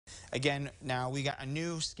Again, now we got a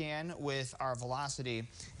new scan with our velocity,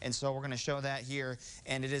 and so we're going to show that here,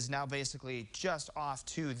 and it is now basically just off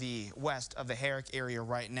to the west of the Herrick area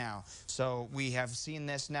right now. So we have seen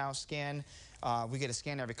this now scan. We get a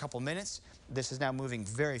scan every couple minutes. This is now moving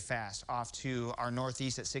very fast off to our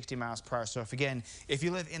northeast at 60 miles per hour. So if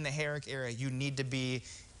you live in the Herrick area, you need to be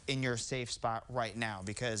in your safe spot right now,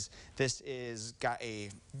 because this is got a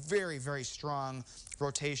very, very strong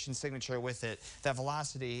rotation signature with it. That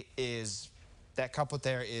velocity is, that couplet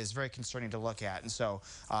there is very concerning to look at. And so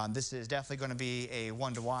this is definitely going to be a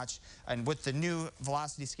one to watch. And with the new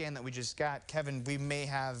velocity scan that we just got, Kevin, we may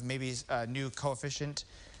have maybe a new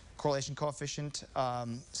correlation coefficient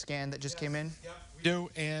scan that just came in. Yep, we do,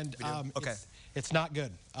 and okay. It's not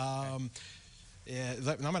good. I'm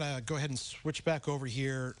going to go ahead and switch back over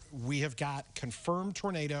here. We have got confirmed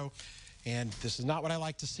tornado, and this is not what I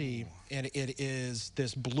like to see, and it is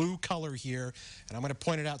this blue color here, and I'm going to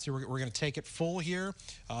point it out, so we're going to take it full here.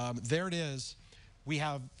 There it is. We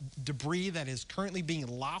have debris that is currently being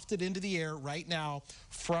lofted into the air right now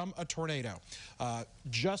from a tornado.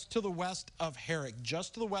 Just to the west of Herrick,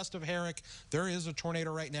 there is a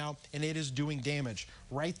tornado right now, and it is doing damage.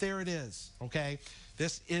 Right there it is, okay?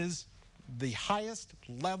 This is the highest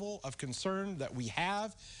level of concern that we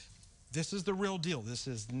have. This is the real deal. This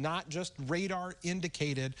is not just radar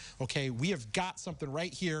indicated, okay? We have got something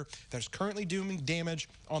right here that's currently doing damage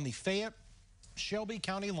on the Fayette Shelby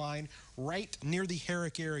County line right near the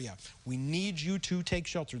Herrick area. We need you to take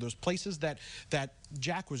shelter. Those places that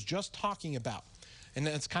Jack was just talking about. And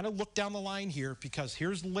let's kind of look down the line here, because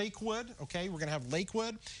here's Lakewood, okay? We're going to have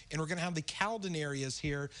Lakewood, and we're going to have the Cowden areas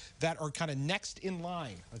here that are kind of next in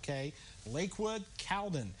line, okay? Lakewood,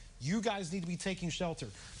 Cowden. You guys need to be taking shelter.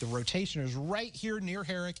 The rotation is right here near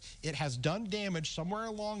Herrick. It has done damage somewhere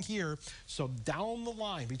along here. So down the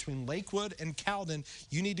line between Lakewood and Cowden,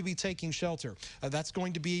 you need to be taking shelter. That's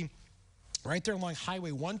going to be right there along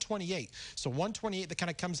Highway 128. So 128 that kind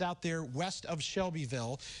of comes out there west of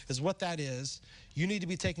Shelbyville is what that is. You need to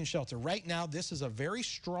be taking shelter. Right now, this is a very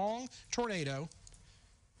strong tornado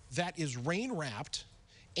that is rain-wrapped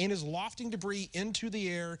and is lofting debris into the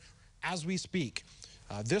air as we speak.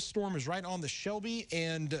 This storm is right on the Shelby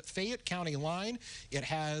and Fayette County line. It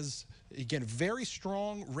has, again, very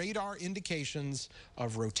strong radar indications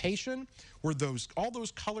of rotation, where all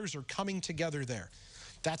those colors are coming together there.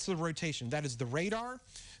 That's the rotation. That is the radar.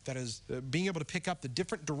 That is being able to pick up the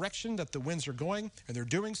different direction that the winds are going, and they're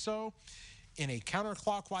doing so in a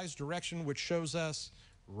counterclockwise direction, which shows us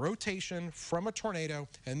rotation from a tornado,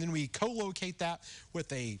 and then we co-locate that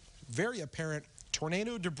with a very apparent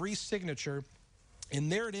tornado debris signature. And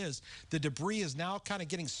there it is. The debris is now kind of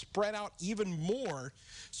getting spread out even more.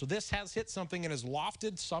 So this has hit something and has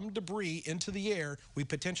lofted some debris into the air. We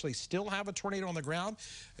potentially still have a tornado on the ground.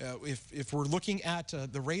 If we're looking at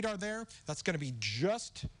the radar there, that's going to be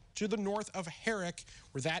just to the north of Herrick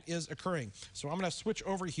where that is occurring. So I'm going to switch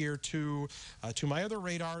over here to my other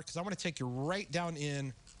radar, because I want to take you right down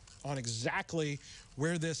in on exactly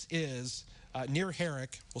where this is. Near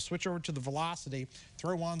Herrick. We'll switch over to the velocity,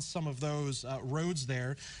 throw on some of those roads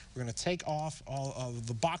there. We're going to take off all of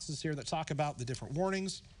the boxes here that talk about the different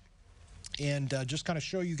warnings, and just kind of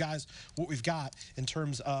show you guys what we've got in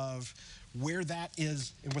terms of where that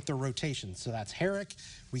is and with the rotation. So that's Herrick.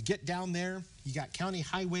 We get down there. You got County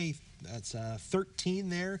Highway, that's 13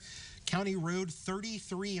 there. County Road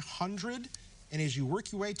 3300. And as you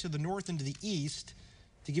work your way to the north and to the east,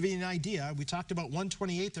 to give you an idea, we talked about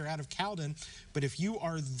 128 there out of Cowden, but if you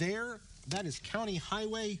are there, that is County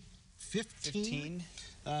Highway 15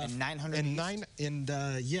 and 900 and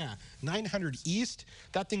east. 900 east.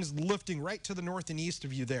 That thing's lifting right to the north and east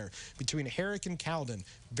of you there, between Herrick and Cowden.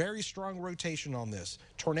 Very strong rotation on this.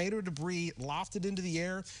 Tornado debris lofted into the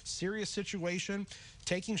air. Serious situation.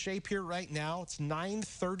 Taking shape here right now. It's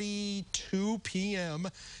 9:32 p.m.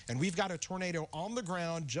 and we've got a tornado on the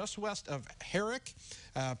ground just west of Herrick,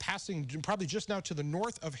 passing probably just now to the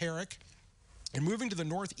north of Herrick. And moving to the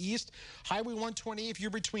northeast, Highway 128, if you're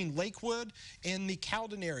between Lakewood and the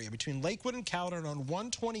Cowden area, between Lakewood and Cowden on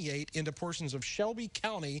 128 into portions of Shelby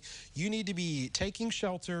County, you need to be taking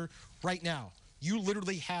shelter right now. You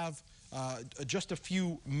literally have just a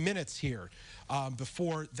few minutes here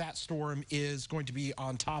before that storm is going to be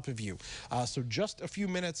on top of you. So just a few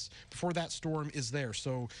minutes before that storm is there.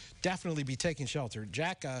 So definitely be taking shelter.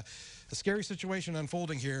 Jack, a scary situation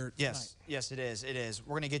unfolding here tonight. Yes, it is. It is.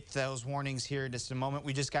 We're going to get to those warnings here in just a moment.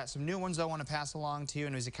 We just got some new ones I want to pass along to you,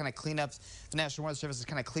 and as it kind of clean up, the National Weather Service has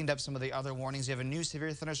kind of cleaned up some of the other warnings. You have a new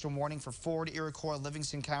severe thunderstorm warning for Ford, Iroquois,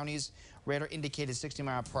 Livingston counties. Radar indicated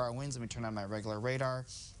 60-mile-per-hour winds. Let me turn on my regular radar.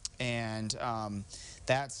 And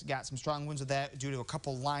that's got some strong winds with that due to a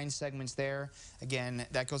couple line segments there. Again,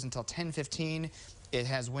 that goes until 10:15. It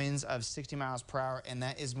has winds of 60 miles per hour, and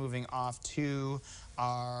that is moving off to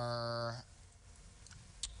our,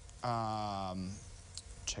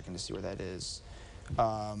 checking to see where that is,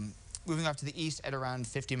 moving off to the east at around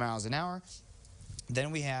 50 miles an hour.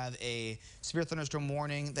 Then we have a severe thunderstorm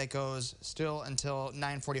warning that goes still until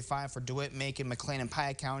 9:45 for DeWitt, Macon, McLean, and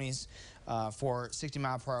Piatt counties for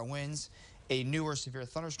 60-mile-per-hour winds. A newer severe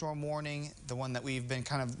thunderstorm warning, the one that we've been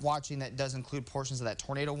kind of watching that does include portions of that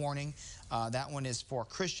tornado warning. That one is for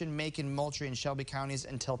Christian, Macon, Moultrie, and Shelby counties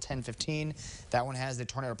until 10:15. That one has the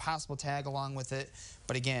tornado possible tag along with it.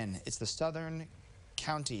 But again, it's the southern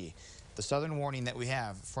county, the southern warning that we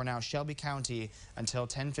have for now, Shelby County until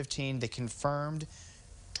 10:15, the confirmed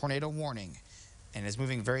tornado warning, and it's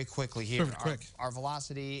moving very quickly here. Our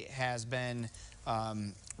velocity has been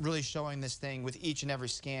really showing this thing with each and every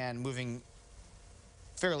scan, moving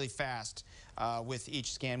fairly fast with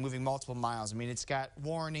each scan, moving multiple miles. I mean, it's got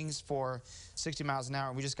warnings for 60 miles an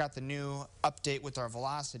hour. We just got the new update with our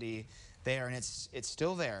velocity there, and it's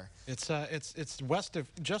still there. It's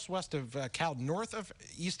just west of Cowden,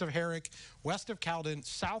 east of Herrick, west of Cowden,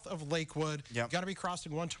 south of Lakewood. Yep. Got to be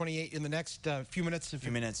crossing 128 in the next few minutes.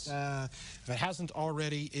 If it hasn't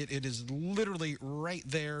already, it is literally right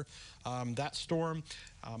there. That storm.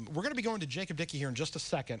 We're going to be going to Jacob Dickey here in just a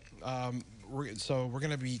second. So we're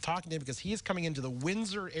going to be talking to him because he is coming into the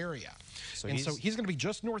Windsor area. So he's going to be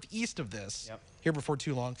just northeast of this here before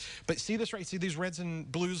too long. But see this right? See these reds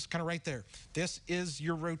and blues kind of right there? This is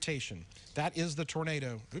your rotation. That is the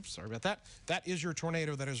tornado. Oops, sorry about that. That is your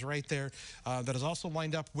tornado that is right there. That is also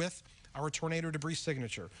lined up with our tornado debris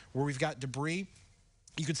signature, where we've got debris.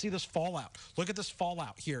 You can see this fallout. Look at this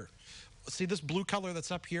fallout here. See this blue color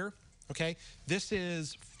that's up here? Okay, this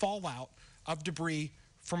is fallout of debris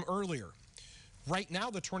from earlier. Right now,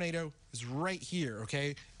 the tornado is right here,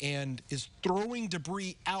 okay, and is throwing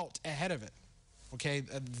debris out ahead of it. Okay,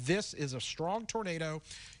 this is a strong tornado.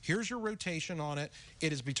 Here's your rotation on it.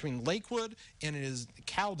 It is between Lakewood and it is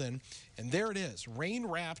Cowden, and there it is,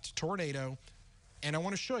 rain-wrapped tornado. And I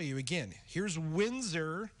want to show you again. Here's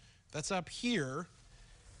Windsor, that's up here.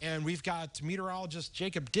 And we've got meteorologist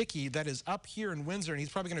Jacob Dickey that is up here in Windsor, and he's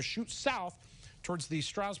probably going to shoot south towards the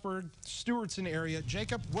Strasburg, Stewartson area.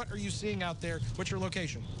 Jacob, what are you seeing out there? What's your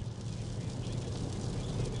location?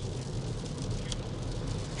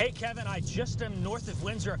 Hey, Kevin, I just am north of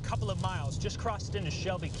Windsor a couple of miles, just crossed into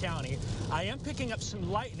Shelby County. I am picking up some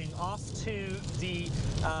lightning off to the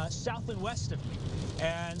south and west of me.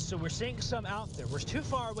 And so we're seeing some out there. We're too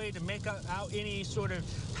far away to make out any sort of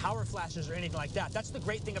power flashes or anything like that. That's the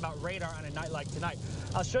great thing about radar on a night like tonight.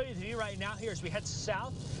 I'll show you the view right now here as we head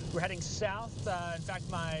south. We're heading south. In fact,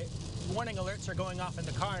 my warning alerts are going off in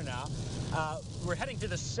the car now. We're heading to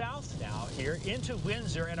the south now here into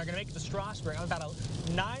Windsor and are going to make it to Strasburg. I'm about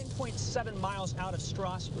 9.7 miles out of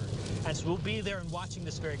Strasburg. And so we'll be there and watching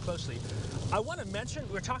this very closely. I want to mention,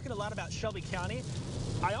 we're talking a lot about Shelby County.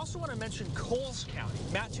 I also want to mention Coles County,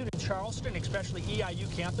 Mattoon and Charleston, especially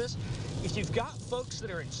EIU campus. If you've got folks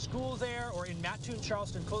that are in school there or in Mattoon,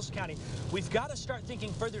 Charleston, Coles County, we've got to start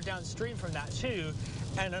thinking further downstream from that too.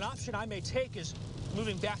 And an option I may take is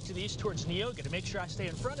moving back to the east towards Neoga to make sure I stay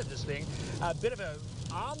in front of this thing. A bit of an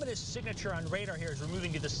ominous signature on radar here as we're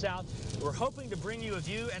moving to the south. We're hoping to bring you a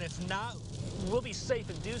view, and if not, we'll be safe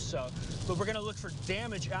and do so. But we're going to look for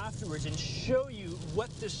damage afterwards and show you what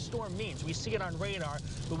this storm means. We see it on radar,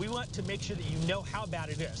 but we want to make sure that you know how bad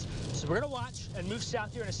it is. So we're going to watch and move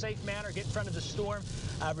south here in a safe manner, get in front of the storm.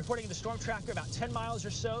 Reporting the storm tracker about 10 miles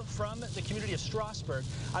or so from the community of Strasburg.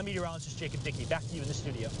 I'm meteorologist Jacob Dickey. Back to you in the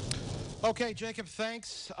studio. Okay, Jacob,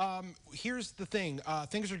 thanks. Here's the thing.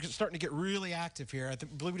 Things are starting to get really active here. I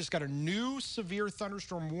believe we just got a new severe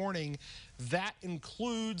thunderstorm warning. That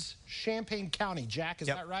includes Champaign County. Jack, is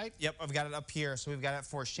that right? Yep, I've got it up here. So we've got it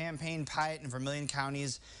for Champaign, Piatt, and Vermilion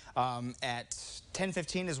counties. At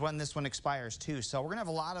 10:15 is when this one expires too. So we're going to have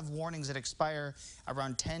a lot of warnings that expire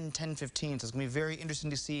around 10:15. So it's going to be very interesting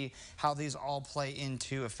to see how these all play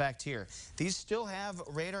into effect here. These still have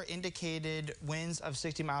radar indicated winds of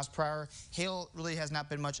 60 miles per hour. Hail really has not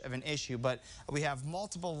been much of an issue, but we have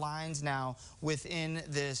multiple lines now within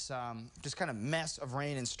this just kind of mess of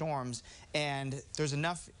rain and storms, and there's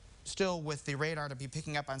enough still with the radar to be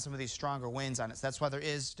picking up on some of these stronger winds on it. So that's why there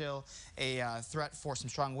is still a threat for some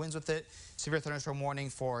strong winds with it. Severe thunderstorm warning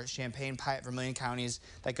for Champaign, Piatt, Vermilion counties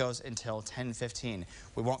that goes until 10:15.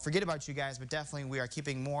 We won't forget about you guys, but definitely we are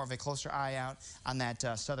keeping more of a closer eye out on that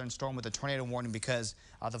southern storm with the tornado warning because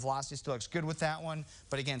the velocity still looks good with that one.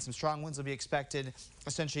 But again, some strong winds will be expected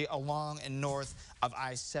essentially along and north of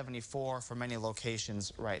I-74 for many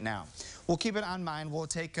locations right now. We'll keep it on mind. We'll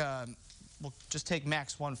just take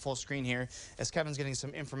Max 1 full screen here as Kevin's getting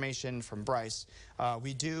some information from Bryce.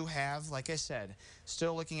 We do have, like I said,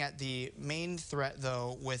 still looking at the main threat,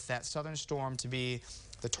 though, with that southern storm to be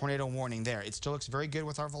the tornado warning there. It still looks very good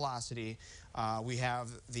with our velocity. We have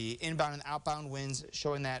the inbound and outbound winds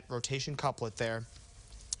showing that rotation couplet there.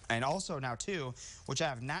 And also now, too, which I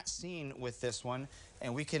have not seen with this one,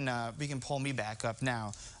 and we can pull me back up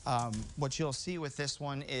now. What you'll see with this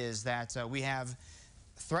one is that we have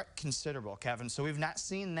threat considerable, Kevin. So we've not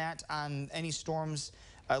seen that on any storms,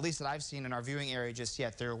 at least that I've seen in our viewing area just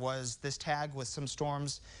yet. There was this tag with some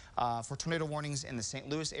storms for tornado warnings in the St.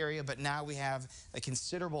 Louis area, but now we have a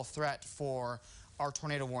considerable threat for our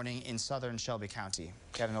tornado warning in southern Shelby County.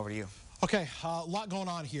 Kevin, over to you. Okay, a lot going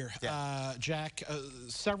on here, Yeah. Jack.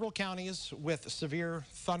 Several counties with severe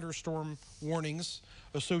thunderstorm warnings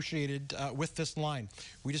associated with this line.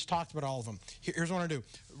 We just talked about all of them. Here's what I want to do.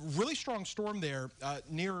 Really strong storm there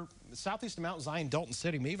near southeast of Mount Zion, Dalton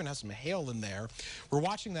City. May even have some hail in there. We're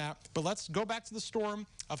watching that, but let's go back to the storm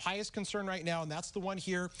of highest concern right now, and that's the one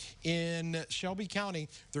here in Shelby County.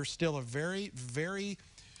 There's still a very, very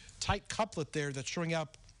tight couplet there that's showing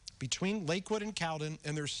up between Lakewood and Cowden,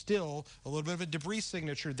 and there's still a little bit of a debris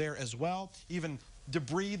signature there as well. Even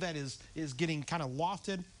debris that is getting kind of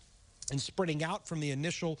lofted and spreading out from the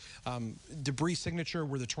initial debris signature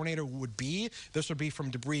where the tornado would be. This would be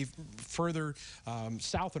from debris further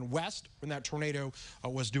south and west when that tornado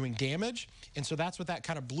was doing damage. And so that's what that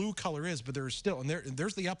kind of blue color is, but there's still, and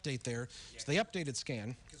there's the update there. Yeah. It's the updated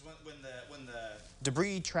scan. Because when the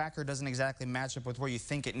debris tracker doesn't exactly match up with where you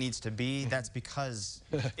think it needs to be, that's because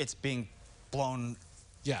it's being blown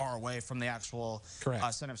far away from the actual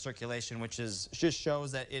center of circulation, which just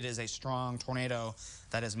shows that it is a strong tornado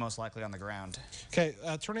that is most likely on the ground. Okay,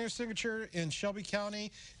 tornado signature in Shelby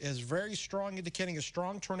County is very strong, indicating a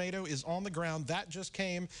strong tornado is on the ground. That just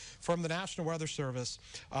came from the National Weather Service.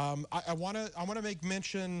 I want to make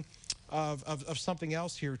mention of something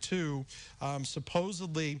else here too.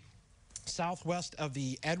 Supposedly southwest of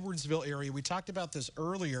the Edwardsville area. We talked about this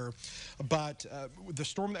earlier, but the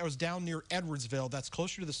storm that was down near Edwardsville, that's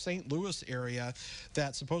closer to the St. Louis area,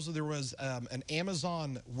 that supposedly there was an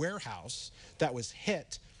Amazon warehouse that was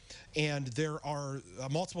hit, and there are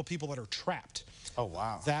multiple people that are trapped. Oh,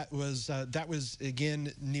 wow. That was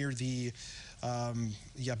again near the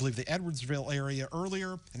I believe the Edwardsville area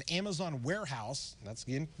earlier, an Amazon warehouse, that's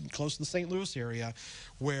again close to the St. Louis area,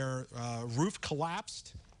 where roof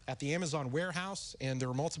collapsed at the Amazon warehouse, and there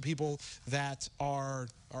are multiple people that are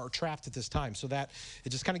trapped at this time. So that it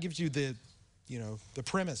just kind of gives you the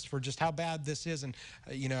premise for just how bad this is, and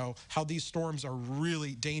how these storms are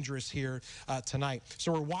really dangerous here tonight.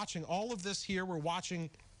 So we're watching all of this here. We're watching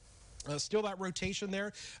still that rotation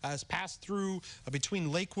there has passed through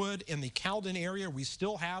between Lakewood and the Cowden area. We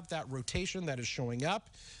still have that rotation that is showing up.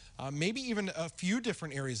 Maybe even a few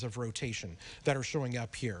different areas of rotation that are showing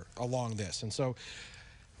up here along this. And so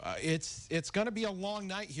it's going to be a long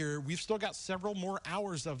night here. We've still got several more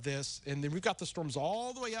hours of this, and then we've got the storms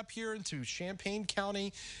all the way up here into Champaign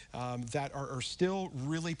County that are still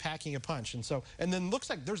really packing a punch. And then looks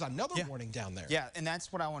like there's another warning down there. Yeah, and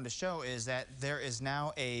that's what I wanted to show, is that there is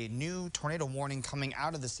now a new tornado warning coming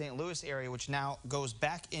out of the St. Louis area, which now goes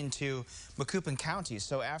back into Macoupin County.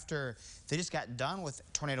 So after they just got done with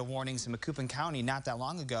tornado warnings in Macoupin County not that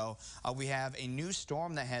long ago, we have a new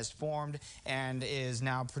storm that has formed and is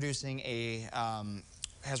now producing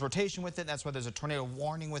has rotation with it. That's why there's a tornado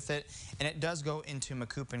warning with it, and it does go into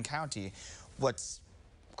Macoupin County. What's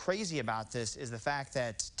crazy about this is the fact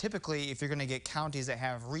that typically if you're going to get counties that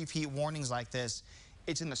have repeat warnings like this,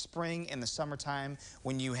 it's in the spring and the summertime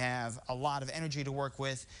when you have a lot of energy to work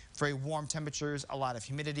with, very warm temperatures, a lot of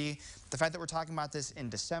humidity. The fact that we're talking about this in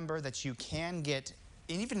December, that you can get,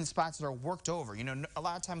 and even in spots that are worked over. A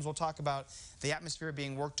lot of times we'll talk about the atmosphere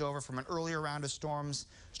being worked over from an earlier round of storms.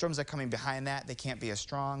 Storms that are coming behind that, they can't be as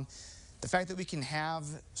strong. The fact that we can have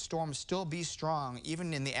storms still be strong,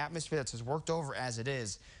 even in the atmosphere that's as worked over as it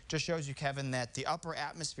is, just shows you, Kevin, that the upper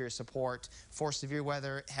atmosphere support for severe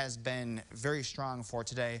weather has been very strong for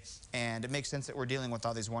today, and it makes sense that we're dealing with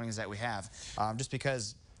all these warnings that we have, just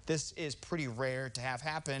because this is pretty rare to have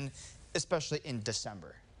happen, especially in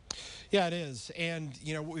December. Yeah, it is. And,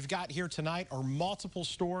 you know, what we've got here tonight are multiple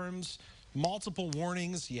storms, multiple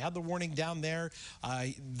warnings. You had the warning down there.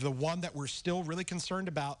 The one that we're still really concerned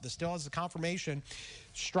about, that still has the confirmation,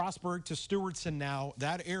 Strasburg to Stewartson now,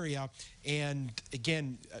 that area. And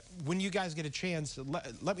again, when you guys get a chance,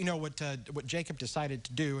 let me know what Jacob decided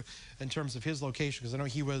to do in terms of his location, because I know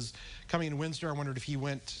he was coming in Windsor. I wondered if he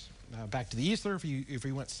went back to the east there, if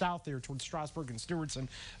he went south there towards Strasburg and Stewartson.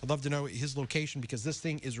 I'd love to know his location, because this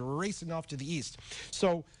thing is racing off to the east.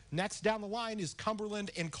 So next down the line is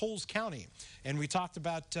Cumberland and Coles County. And we talked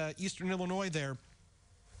about eastern Illinois there.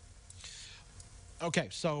 Okay,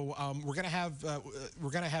 so we're gonna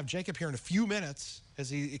have Jacob here in a few minutes as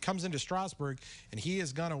he comes into Strasburg, and he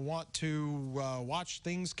is gonna want to watch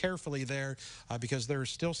things carefully there because there's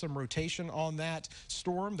still some rotation on that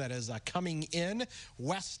storm that is coming in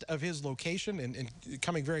west of his location and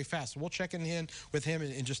coming very fast. So we'll check in with him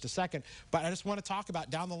in just a second. But I just want to talk about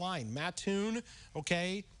down the line: Mattoon,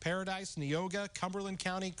 okay, Paradise, Neoga, Cumberland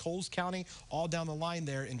County, Coles County, all down the line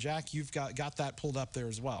there. And Jack, you've got that pulled up there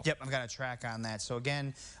as well. Yep, I've got a track on that. So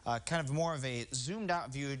again, kind of more of a zoomed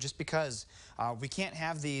out view, just because we can't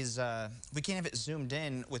have these, we can't have it zoomed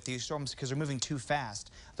in with these storms because they're moving too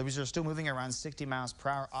fast. These are still moving around 60 miles per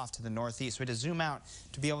hour off to the northeast. So we had to zoom out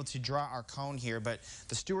to be able to draw our cone here. But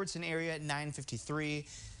the Stewartson area at 9:53,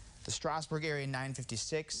 the Strasburg area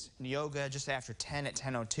 9:56, Neoga just after 10 at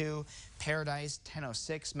 10:02, Paradise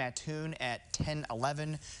 10:06, Mattoon at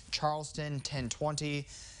 10:11, Charleston 10:20.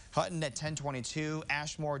 Hutton at 10:22,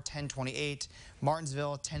 Ashmore 10:28,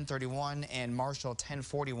 Martinsville 10:31, and Marshall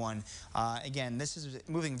 10:41. Again, this is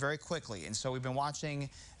moving very quickly, and so we've been watching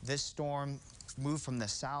this storm move from the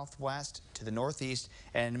southwest to the northeast,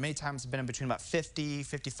 and many times it's been in between about 50,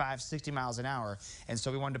 55, 60 miles an hour, and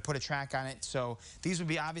so we wanted to put a track on it. So these would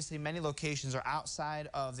be, obviously, many locations are outside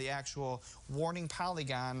of the actual warning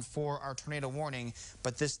polygon for our tornado warning,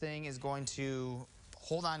 but this thing is going to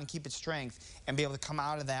hold on and keep its strength and be able to come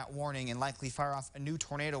out of that warning and likely fire off a new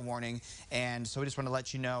tornado warning. And so we just want to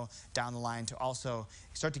let you know down the line to also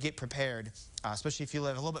start to get prepared, especially if you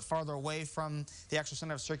live a little bit farther away from the actual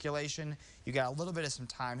center of circulation. You got a little bit of some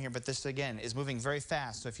time here, but this again is moving very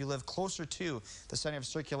fast. So if you live closer to the center of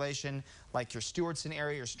circulation, like your Stewartson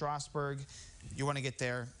area or Strasburg, you want to get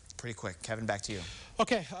there pretty quick. Kevin, back to you.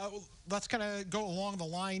 Okay, let's kind of go along the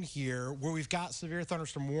line here where we've got severe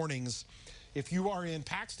thunderstorm warnings. If you are in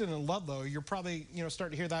Paxton and Ludlow, you're probably,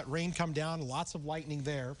 starting to hear that rain come down, lots of lightning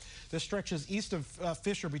there. This stretches east of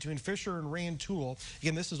Fisher, between Fisher and Rantoul.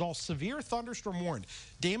 Again, this is all severe thunderstorm warned.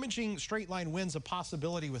 Damaging straight line winds a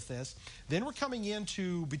possibility with this. Then we're coming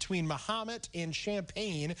into between Mahomet and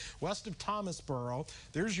Champaign, west of Thomasboro.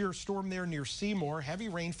 There's your storm there near Seymour. Heavy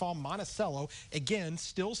rainfall, Monticello. Again,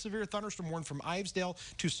 still severe thunderstorm warned from Ivesdale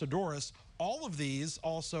to Sodorus. All of these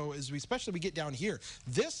also, especially we get down here,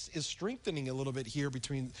 this is strengthening a little bit here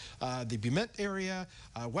between the Bement area,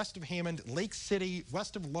 west of Hammond, Lake City,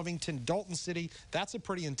 west of Lovington, Dalton City. That's a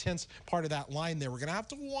pretty intense part of that line there. We're going to have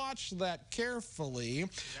to watch that carefully.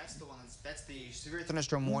 That's the one. That's the severe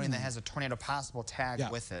thunderstorm warning that has a tornado possible tag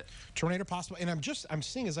with it. Tornado possible. And I'm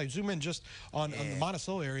seeing as I zoom in just on the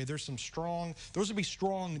Monticello area, there's some strong, those would be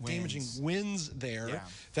strong damaging winds there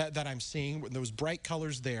that I'm seeing, those bright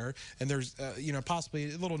colors there. And there's,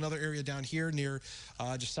 possibly a little another area down here near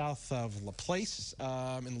just south of LaPlace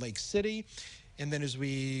in Lake City. And then as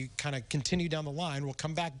we kind of continue down the line, we'll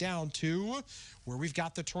come back down to where we've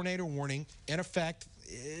got the tornado warning in effect.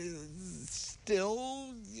 We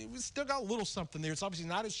still got a little something there. It's obviously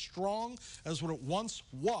not as strong as what it once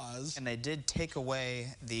was. And they did take away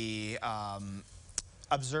the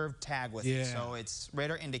observed tag with it, so it's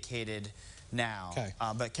radar indicated now. Okay.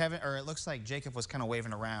 But Kevin, or it looks like Jacob was kind of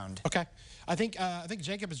waving around. Okay. I think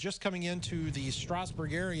Jacob is just coming into the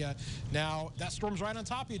Strasburg area now. That storm's right on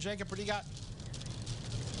top of you, Jacob. What do you got?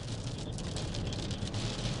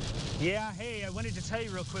 Yeah, hey, I wanted to tell you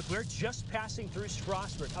real quick, we're just passing through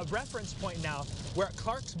Strasburg, a reference point now. We're at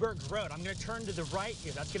Clarksburg Road. I'm going to turn to the right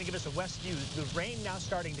here. That's going to give us a west view. The rain now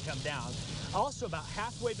starting to come down. Also, about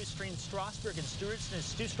halfway between Strasburg and Stewartson is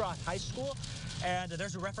Stu Strauss High School. And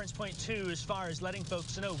there's a reference point, too, as far as letting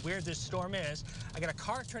folks know where this storm is. I got a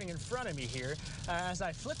car turning in front of me here. As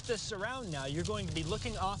I flip this around now, you're going to be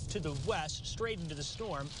looking off to the west, straight into the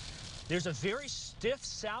storm. There's a very stiff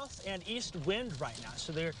south and east wind right now,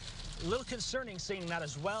 so they're a little concerning seeing that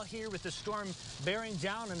as well here with the storm bearing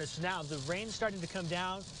down on us now. The rain starting to come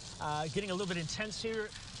down, getting a little bit intense here.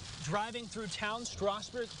 Driving through town,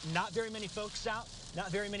 Strasburg, not very many folks out.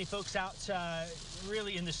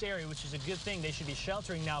 Really in this area, which is a good thing. They should be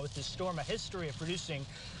sheltering now with this storm, a history of producing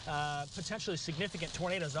potentially significant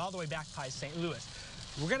tornadoes all the way back by St. Louis.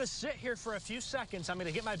 We're going to sit here for a few seconds. I'm going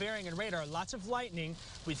to get my bearing and radar. Lots of lightning.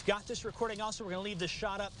 We've got this recording also. We're going to leave this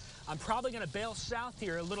shot up. I'm probably going to bail south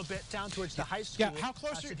here a little bit down towards the high school. Yeah, how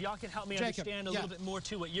close so if y'all can help me Jacob, understand a little bit more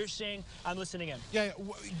to what you're seeing, I'm listening in. Yeah,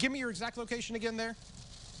 give me your exact location again there.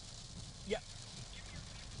 Yeah.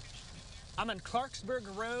 I'm on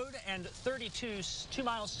Clarksburg Road and 32, 2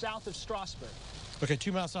 miles south of Strasburg. Okay,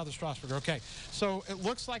 2 miles south of Strasburg. Okay, so it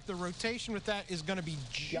looks like the rotation with that is going to be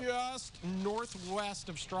just northwest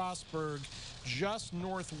of Strasburg. Just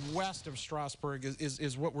northwest of Strasburg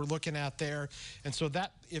is what we're looking at there. And so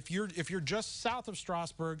that if you're just south of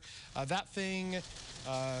Strasburg, that thing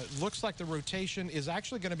looks like the rotation is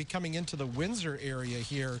actually going to be coming into the Windsor area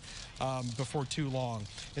here before too long.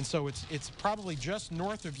 And so it's probably just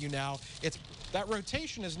north of you now. That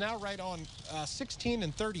rotation is now right on 16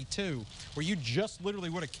 and 32, where you just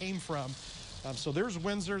literally would have came from. So there's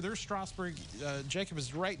Windsor, there's Strasburg. Jacob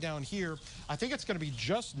is right down here. I think it's going to be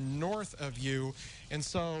just north of you. And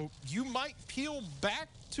so you might peel back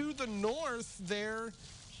to the north there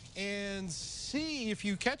and see if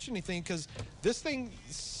you catch anything, because this thing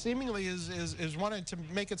seemingly is wanting to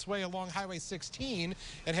make its way along Highway 16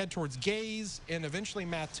 and head towards Gaze and eventually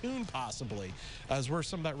Mattoon possibly, is where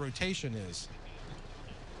some of that rotation is.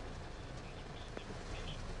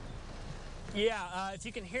 Yeah, if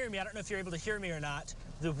you can hear me, I don't know if you're able to hear me or not.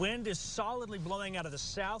 The wind is solidly blowing out of the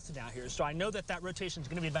south now here, so I know that rotation is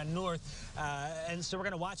going to be by north, and so we're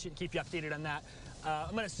going to watch it and keep you updated on that.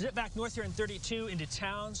 I'm going to zip back north here in 32 into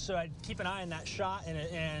town, so I'd keep an eye on that shot,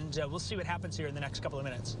 and we'll see what happens here in the next couple of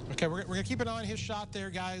minutes. Okay, we're going to keep an eye on his shot there,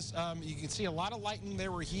 guys. You can see a lot of lightning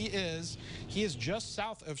there where he is. He is just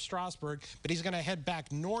south of Strasburg, but he's going to head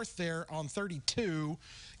back north there on 32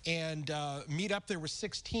 and meet up there with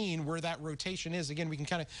 16 where that rotation is. Again, we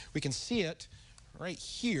can see it right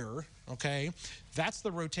here. Okay, that's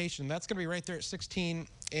the rotation. That's going to be right there at 16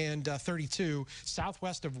 and 32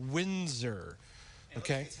 southwest of Windsor.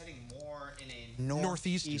 Okay, it's heading more in a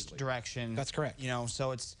northeast direction. That's correct. You know,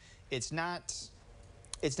 so it's not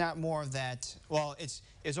more of that. Well, it's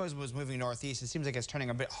always was moving northeast. It seems like it's turning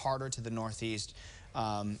a bit harder to the northeast,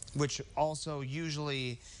 which also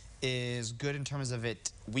usually is good in terms of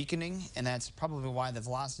it weakening, and that's probably why the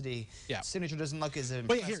velocity signature doesn't look as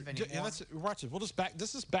impressive anymore. Yeah, watch it. We'll just back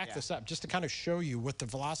this up just to kind of show you what the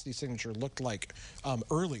velocity signature looked like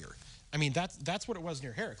earlier. I mean, that's what it was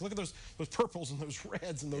near Herrick. Look at those purples and those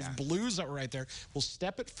reds and those blues that were right there. We'll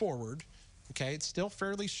step it forward. Okay, it's still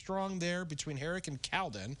fairly strong there between Herrick and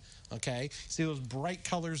Cowden. Okay, see those bright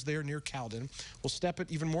colors there near Cowden. We'll step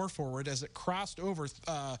it even more forward as it crossed over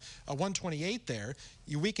a 128 there.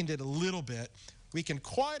 You weakened it a little bit. Weakened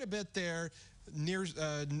quite a bit there near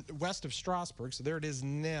west of Strasburg, so there it is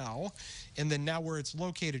now. And then now where it's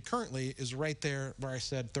located currently is right there where I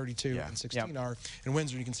said 32 and 16 are in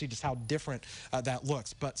Windsor. You can see just how different that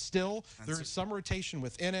looks. But still, there's some rotation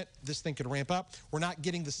within it. This thing could ramp up. We're not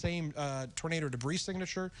getting the same tornado debris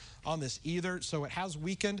signature on this either, so it has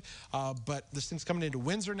weakened. But this thing's coming into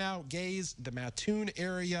Windsor now, Gaze, the Mattoon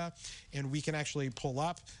area, and we can actually pull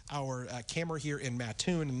up our camera here in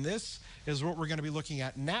Mattoon. And this is what we're going to be looking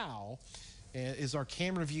at now, is our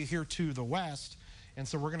camera view here to the west. And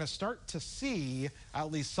so we're going to start to see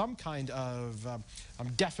at least some kind of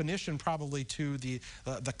definition probably to the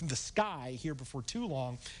sky here before too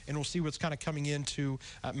long. And we'll see what's kind of coming into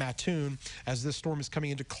Mattoon as this storm is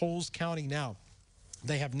coming into Coles County now.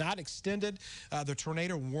 They have not extended the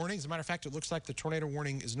tornado warning. As a matter of fact, it looks like the tornado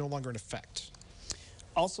warning is no longer in effect.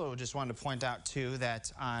 Also, just wanted to point out, too,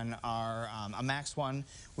 that on our Max 1,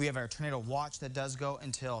 we have our tornado watch that does go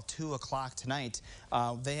until 2 o'clock tonight.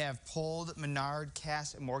 They have pulled Menard,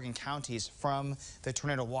 Cass, and Morgan counties from the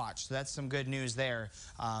tornado watch. So that's some good news there,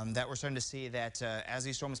 that we're starting to see that as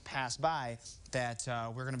these storms pass by, that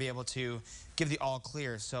we're going to be able to give the all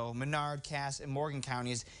clear. So Menard, Cass, and Morgan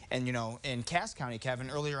counties, and you know, in Cass County, Kevin,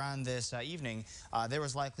 earlier on this evening, there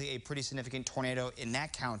was likely a pretty significant tornado in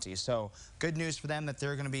that county. So good news for them that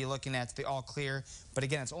they're going to be looking at the all clear. But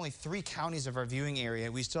again, it's only 3 counties of our viewing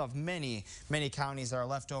area. We still have many counties that are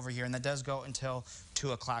left over here, and that does go until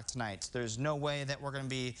 2 o'clock tonight. So there's no way that we're going to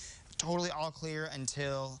be totally all clear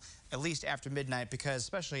until at least after midnight, because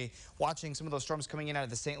especially watching some of those storms coming in out of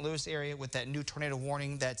the St. Louis area with that new tornado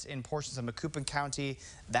warning that's in portions of Macoupin County,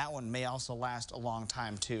 that one may also last a long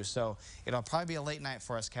time too. So it'll probably be a late night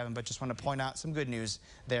for us, Kevin, but just want to point out some good news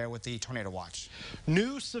there with the tornado watch.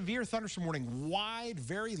 New severe thunderstorm warning, wide,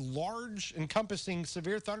 very large, encompassing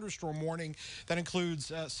severe thunderstorm warning that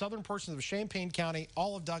includes southern portions of Champaign County,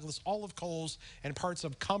 all of Douglas, all of Coles, and parts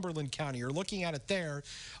of Cumberland County. You're looking at it there.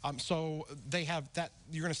 So they have that,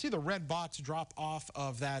 you're going to see the red box drop off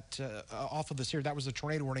of that off of this here. That was a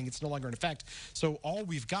tornado warning. It's no longer in effect. So all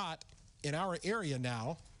we've got in our area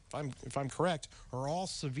now, if I'm correct, are all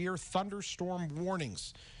severe thunderstorm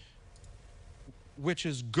warnings, which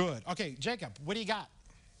is good. Okay, Jacob, what do you got?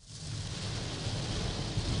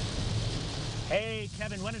 Hey,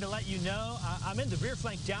 Kevin, wanted to let you know I'm in the rear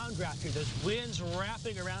flank downdraft here. There's winds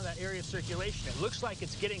wrapping around that area of circulation. It looks like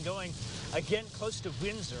it's getting going again close to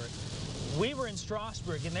Windsor. We were in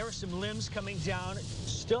Strasburg, and there were some limbs coming down.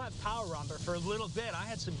 Still have power on, but for a little bit, I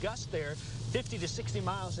had some gusts there, 50 to 60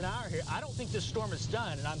 miles an hour here. I don't think this storm is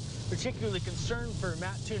done, and I'm particularly concerned for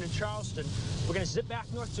Mattoon and Charleston. We're going to zip back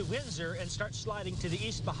north to Windsor and start sliding to the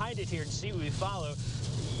east behind it here and see what we follow.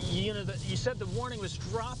 You know, you said the warning was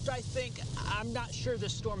dropped, I think. I'm not sure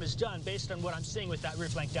this storm is done based on what I'm seeing with that rear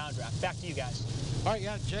flank downdraft. Back to you guys. All right,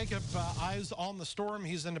 yeah, Jacob, eyes on the storm.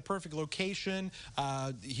 He's in the perfect location.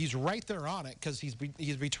 He's right there on it because he's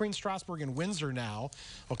between Strasburg and Windsor now.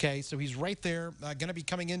 Okay, so he's right there, going to be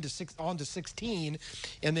coming onto 16,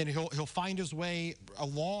 and then he'll find his way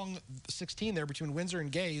along 16 there between Windsor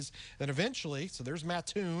and Gaze. Then eventually, so there's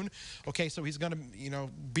Mattoon. Okay, so he's going to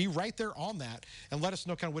be right there on that and let us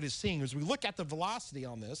know kind of what he's seeing. As we look at the velocity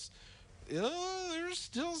on this, there's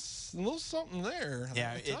still a little something there.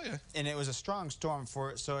 Yeah, I tell you. And it was a strong storm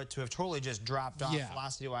for it, so it to have totally just dropped off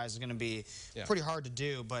velocity-wise is going to be pretty hard to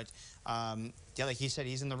do. But yeah, like he said,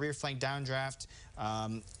 he's in the rear flank downdraft.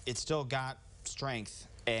 It's still got strength,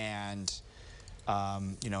 and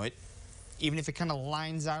you know, even if it kind of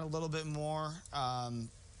lines out a little bit more,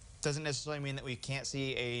 doesn't necessarily mean that we can't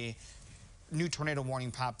see a new tornado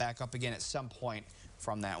warning pop back up again at some point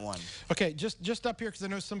from that one. Okay, just up here, because I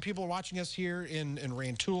know some people are watching us here in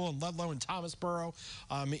Rantoul and Ludlow and Thomasboro,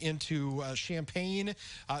 into Champaign.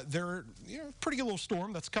 They're pretty good little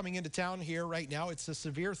storm that's coming into town here right now. It's a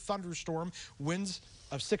severe thunderstorm, winds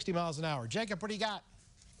of 60 miles an hour. Jacob, what do you got?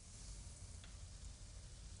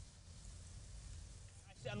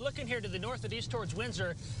 I'm looking here to the north and east towards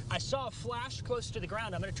Windsor. I saw a flash close to the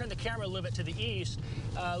ground. I'm going to turn the camera a little bit to the east,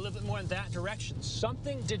 a little bit more in that direction.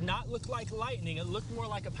 Something did not look like lightning. It looked more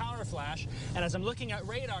like a power flash. And as I'm looking at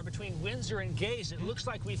radar between Windsor and Gaze, it looks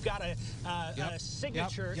like we've got a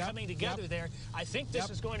signature coming together there. I think this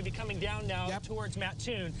is going to be coming down now towards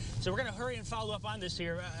Mattoon. So we're going to hurry and follow up on this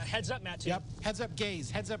here. Heads up, Mattoon. Heads up, Gaze.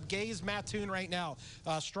 Heads up, Gaze, Mattoon right now.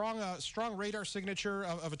 Strong radar signature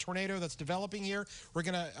of a tornado that's developing here.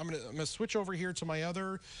 I'm gonna switch over here to my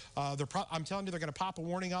other. I'm telling you, they're gonna pop a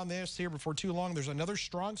warning on this here before too long. There's another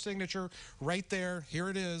strong signature right there. Here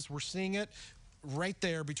it is. We're seeing it right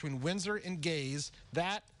there between Windsor and Gaze.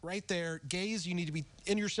 That right there, Gaze. You need to be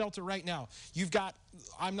in your shelter right now. You've got.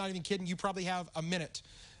 I'm not even kidding. You probably have a minute.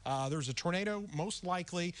 There's a tornado, most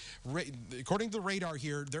likely, according to the radar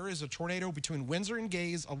here, there is a tornado between Windsor and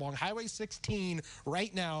Gaze along Highway 16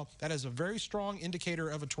 right now. That is a very strong indicator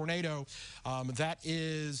of a tornado. That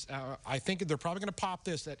is, I think they're probably going to pop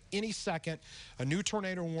this at any second. A new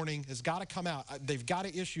tornado warning has got to come out. They've got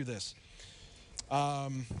to issue this.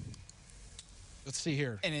 Let's see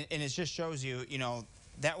here. And it just shows you,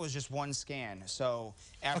 that was just one scan. So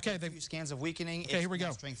after a few scans of weakening, here we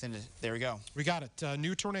go. Strengthened. There we go. We got it.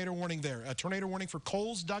 New tornado warning there. A tornado warning for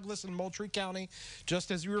Coles, Douglas, and Moultrie County.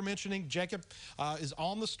 Just as you were mentioning, Jacob is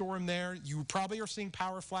on the storm there. You probably are seeing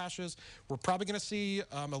power flashes. We're probably going to see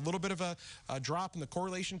a little bit of a drop in the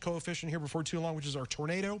correlation coefficient here before too long, which is our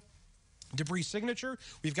tornado debris signature.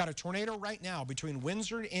 We've got a tornado right now between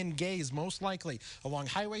Windsor and Gaze, most likely, along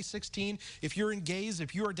Highway 16. If you're in Gaze,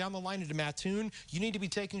 if you are down the line into Mattoon, you need to be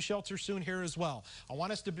taking shelter soon here as well. I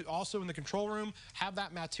want us to be also in the control room, have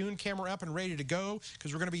that Mattoon camera up and ready to go,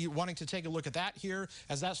 because we're going to be wanting to take a look at that here.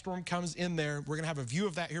 As that storm comes in there, we're going to have a view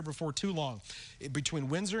of that here before too long. Between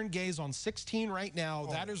Windsor and Gaze on 16 right now,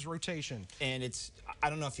 that is rotation. And it's, I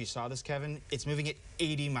don't know if you saw this, Kevin, it's moving at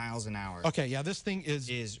 80 miles an hour. Okay, yeah, this thing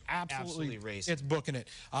is absolutely racing. It's booking it.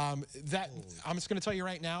 I'm just going to tell you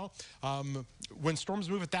right now, when storms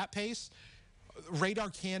move at that pace, radar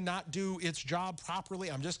cannot do its job properly.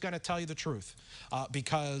 I'm just going to tell you the truth,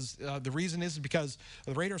 because the reason is because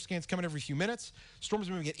the radar scans come in every few minutes. Storms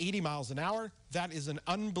moving at 80 miles an hour. That is an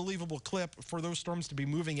unbelievable clip for those storms to be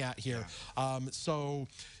moving at here. So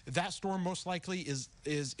that storm most likely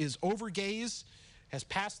is over Gaze, has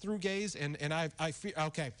passed through Gaze, and I feel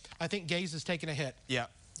okay. I think Gaze is taking a hit. Yeah.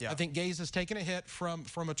 I think Gaze has taken a hit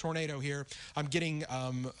from a tornado here. I'm getting,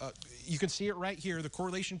 you can see it right here, the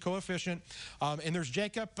correlation coefficient. And there's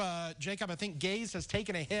Jacob. Jacob, I think Gaze has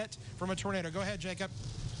taken a hit from a tornado. Go ahead, Jacob.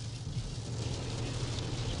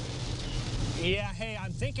 Yeah, hey,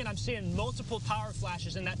 I'm thinking I'm seeing multiple power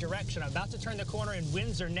flashes in that direction. I'm about to turn the corner in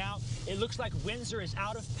Windsor now. It looks like Windsor is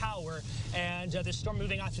out of power, and the storm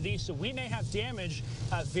moving off to the east, so we may have damage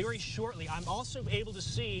very shortly. I'm also able to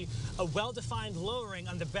see a well-defined lowering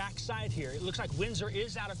on the back side here. It looks like Windsor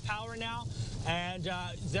is out of power now, and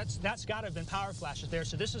that's got to have been power flashes there.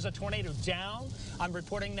 So this is a tornado down. I'm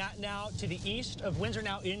reporting that now to the east of Windsor,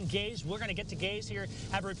 now in Gaze. We're going to get to Gaze here,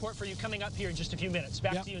 have a report for you coming up here in just a few minutes.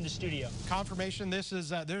 Back to you in the studio. Confirmation, this is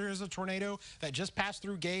there is a tornado that just passed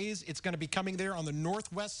through Gaze. It's going to be coming there on the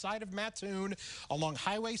northwest side of Mattoon along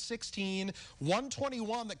Highway 16,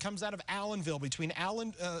 121 that comes out of Allenville, between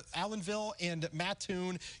Allenville and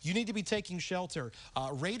Mattoon. You need to be taking shelter.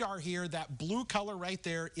 Radar here, that blue color right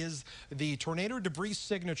there is the tornado debris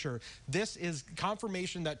signature. This is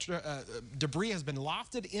confirmation that debris has been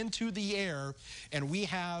lofted into the air, and we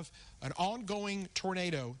have an ongoing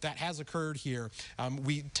tornado that has occurred here.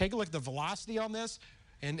 We take a look at the velocity on this.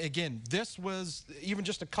 And again, this was even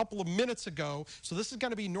just a couple of minutes ago. So this is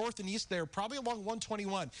going to be north and east there, probably along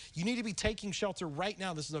 121. You need to be taking shelter right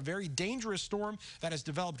now. This is a very dangerous storm that has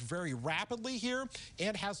developed very rapidly here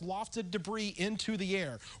and has lofted debris into the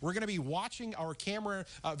air. We're going to be watching our camera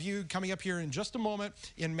view coming up here in just a moment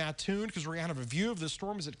in Mattoon, because we're going to have a view of the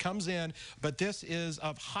storm as it comes in. But this is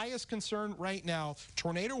of highest concern right now.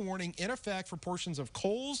 Tornado warning in effect for portions of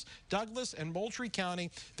Coles, Douglas, and Moultrie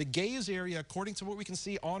County. The Gaze area, according to what we can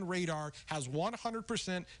see on radar, has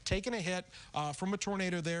 100% taken a hit from a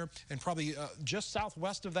tornado there, and probably just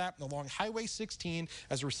southwest of that along Highway 16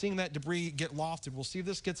 as we're seeing that debris get lofted. We'll see if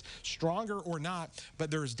this gets stronger or not,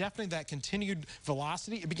 but there's definitely that continued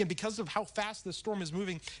velocity. Again, because of how fast this storm is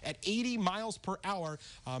moving at 80 miles per hour,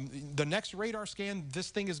 the next radar scan, this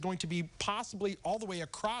thing is going to be possibly all the way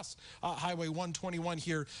across Highway 121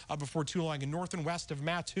 here before too long, and north and west of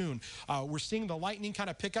Mattoon. We're seeing the lightning kind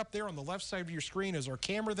of pick up there on the left side of your screen as our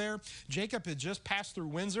camera there. Jacob had just passed through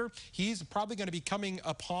Windsor. He's probably going to be coming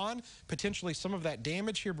upon potentially some of that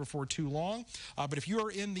damage here before too long. But if you are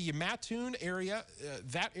in the Mattoon area,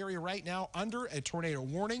 that area right now under a tornado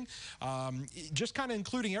warning, just kind of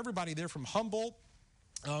including everybody there from Humboldt,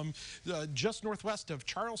 just northwest of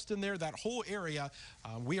Charleston there, that whole area,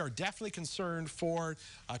 we are definitely concerned for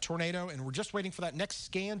a tornado, and we're just waiting for that next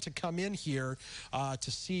scan to come in here to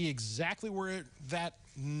see exactly where that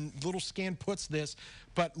little scan puts this.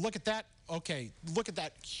 But look at that. Okay, look at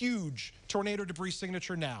that huge tornado debris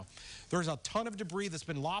signature now. There's a ton of debris that's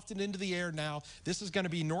been lofted into the air now. This is going to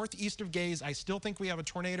be northeast of Gaze. I still think we have a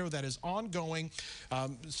tornado that is ongoing.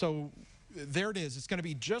 So there it is. It's going to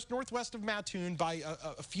be just northwest of Mattoon by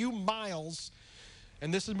a few miles.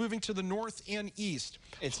 And this is moving to the north and east.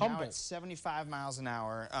 It's now at 75 miles an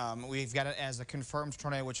hour. We've got it as a confirmed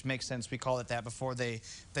tornado, which makes sense. We called it that before they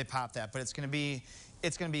popped that. But it's going to be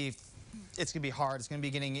hard. It's going to be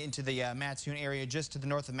getting into the Mattoon area, just to the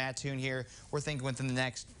north of Mattoon here. We're thinking within the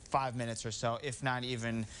next 5 minutes or so, if not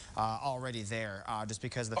even already there, just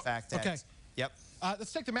because of the fact that. Okay. Yep.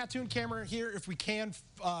 Let's take the Mattoon camera here, if we can.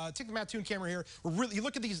 Take the Mattoon camera here. You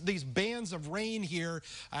look at these bands of rain here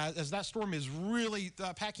as that storm is really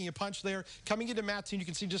packing a punch there. Coming into Mattoon, you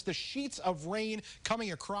can see just the sheets of rain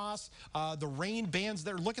coming across the rain bands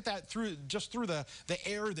there. Look at that just through the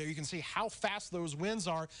air there. You can see how fast those winds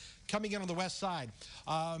are coming in on the west side.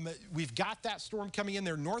 We've got that storm coming in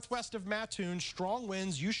there northwest of Mattoon. Strong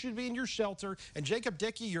winds. You should be in your shelter. And Jacob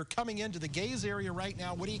Dickey, you're coming into the Gaze area right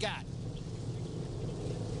now. What do you got?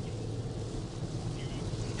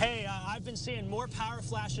 Hey, I've been seeing more power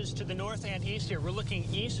flashes to the north and east here. We're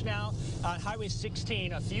looking east now on Highway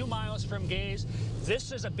 16, a few miles from Gaze.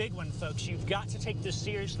 This is a big one, folks. You've got to take this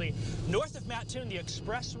seriously. North of Mattoon, the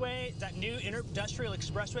expressway, that new industrial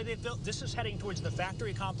expressway they've built, this is heading towards the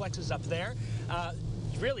factory complexes up there.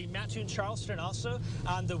 Really, Mattoon, Charleston also.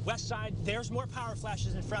 On the west side, there's more power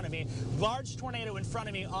flashes in front of me. Large tornado in front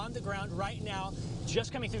of me on the ground right now,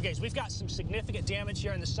 just coming through Gaze. We've got some significant damage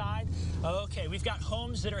here on the side. Okay, we've got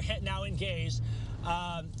homes that are hit now in Gaze.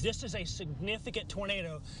 This is a significant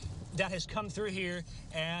tornado that has come through here,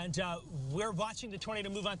 and we're watching the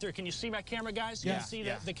tornado move on through. Can you see my camera, guys? Yeah. Can you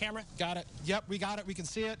see the camera? Got it. Yep, we got it. We can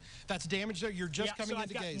see it. That's damage there. You're just coming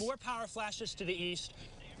into Gaze. I've got more power flashes to the east.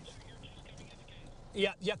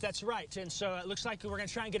 Yep, that's right. And so it looks like we're going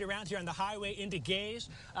to try and get around here on the highway into Gaze.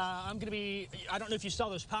 I'm going to be, I don't know if you saw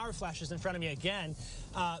those power flashes in front of me again,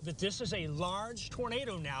 but this is a large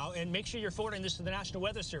tornado now, and make sure you're forwarding this to the National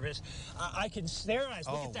Weather Service. I can stare at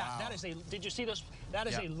look at that. Wow. That is did you see those? That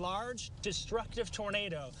is a large, destructive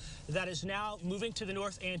tornado that is now moving to the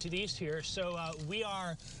north and to the east here. So we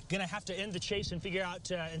are going to have to end the chase and figure out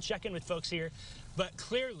and check in with folks here. but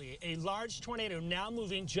clearly a large tornado now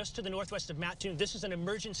moving just to the northwest of Mattoon. This is an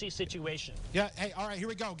emergency situation. Yeah, hey, all right, here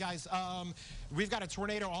we go, guys. We've got a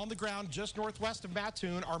tornado on the ground just northwest of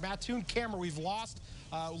Mattoon. Our Mattoon camera we've lost.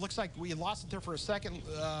 Looks like we lost it there for a second,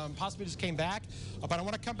 possibly just came back. But I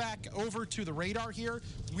want to come back over to the radar here.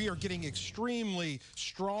 We are getting extremely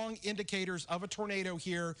strong indicators of a tornado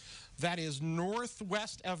here that is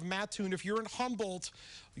northwest of Mattoon. If you're in Humboldt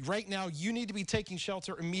right now, you need to be taking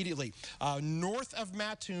shelter immediately. North of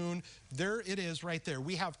Mattoon, there it is right there.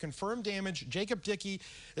 We have confirmed damage. Jacob Dickey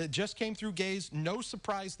just came through Gaze. No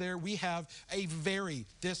surprise there. We have a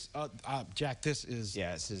Jack, this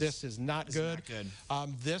is not good.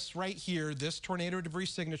 This right here, this tornado debris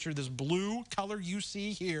signature, this blue color you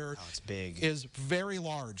see here, it's big, is very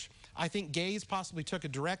large. I think Gaze possibly took a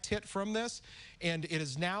direct hit from this, and it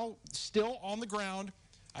is now still on the ground.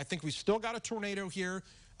 I think we've still got a tornado here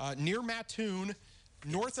near Mattoon,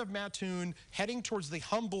 north of Mattoon, heading towards the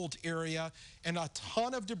Humboldt area, and a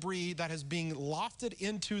ton of debris that is being lofted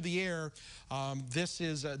into the air. This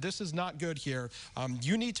is not good here.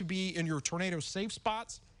 You need to be in your tornado safe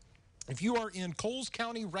spots. If you are in Coles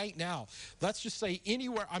County right now, let's just say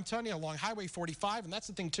anywhere, I'm telling you, along Highway 45, and that's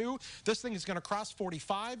the thing too, this thing is going to cross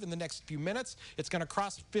 45 in the next few minutes. It's going to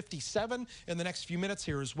cross 57 in the next few minutes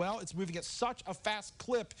here as well. It's moving at such a fast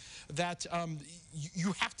clip that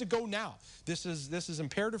you have to go now. This is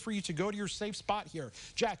imperative for you to go to your safe spot here.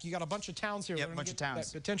 Jack, you got a bunch of towns here. Yep, a bunch of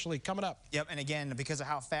towns potentially coming up. Yep, and again, because of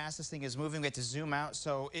how fast this thing is moving, we have to zoom out,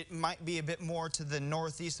 so it might be a bit more to the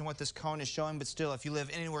northeast than what this cone is showing, but still, if you live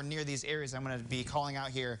anywhere near these areas I'm going to be calling out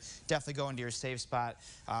here, definitely go into your safe spot.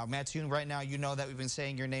 Mattoon, right now, you know that we've been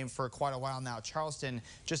saying your name for quite a while now. Charleston,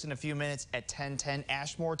 just in a few minutes at 10:10.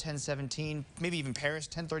 Ashmore, 10:17. Maybe even Paris,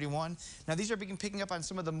 10:31. Now, these are picking up on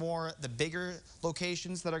some of the bigger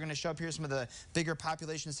locations that are going to show up here, some of the bigger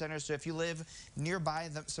population centers. So if you live nearby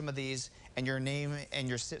some of these and your name and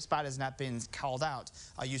your spot has not been called out,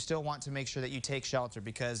 you still want to make sure that you take shelter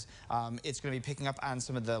because it's going to be picking up on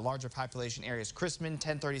some of the larger population areas. Chrisman,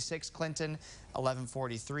 10:36. Clinton,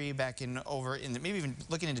 11:43. Back in over in maybe even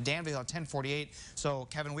looking into Danville at 10:48. So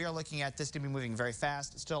Kevin, we are looking at this to be moving very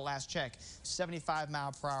fast. Still, last check,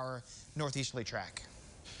 75-mile-per-hour northeasterly track.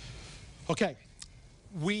 Okay.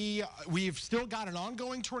 We've still got an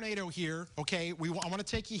ongoing tornado here, okay? I want to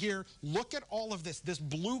take you here. Look at all of this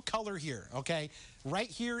blue color here, okay?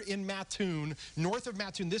 Right here in Mattoon, north of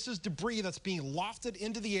Mattoon, this is debris that's being lofted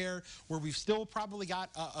into the air where we've still probably got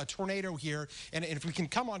a tornado here. And if we can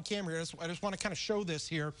come on camera here, I just want to kind of show this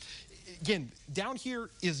here. Again, down here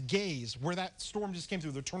is Gaze, where that storm just came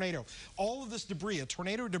through, the tornado. All of this debris, a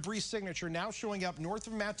tornado debris signature now showing up north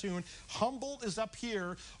of Mattoon. Humboldt is up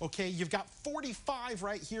here, okay? You've got 45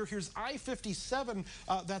 right here. Here's I-57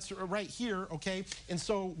 that's right here, okay? And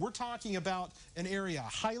so we're talking about an area,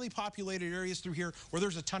 highly populated areas through here where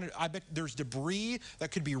there's a ton of, I bet there's debris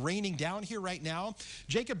that could be raining down here right now.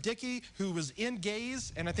 Jacob Dickey, who was in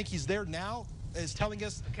Gaze, and I think he's there now, is telling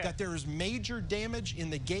us that there is major damage in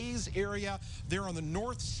the Gaze area there on the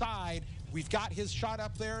north side. We've got his shot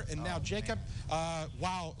up there, and now Jacob,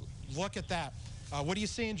 wow, look at that. What are you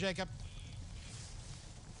seeing, Jacob?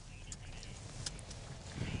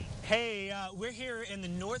 Hey, we're here in the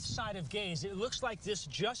north side of Gaze. It looks like this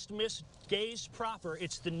just missed Gaze proper.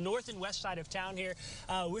 It's the north and west side of town here.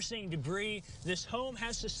 We're seeing debris. This home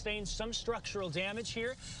has sustained some structural damage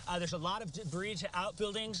here. There's a lot of debris to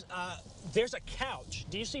outbuildings. There's a couch.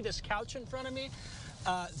 Do you see this couch in front of me?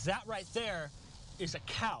 That right there is a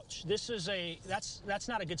couch. This is that's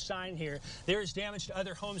not a good sign here. There is damage to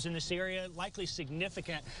other homes in this area, likely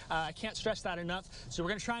significant. I can't stress that enough. So we're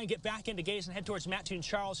going to try and get back into Gaze and head towards Mattoon,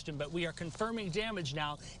 Charleston, but we are confirming damage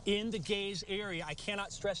now in the Gaze area. I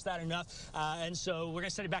cannot stress that enough. And so we're going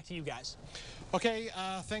to send it back to you guys. Okay,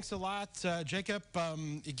 thanks a lot, Jacob.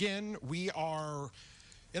 Again, we are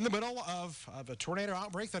in the middle of a tornado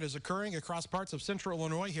outbreak that is occurring across parts of central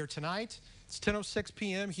Illinois here tonight. It's 10:06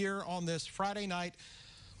 p.m. here on this Friday night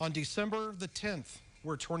on December the 10th,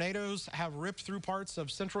 where tornadoes have ripped through parts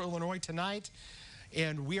of central Illinois tonight,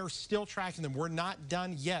 and we are still tracking them. We're not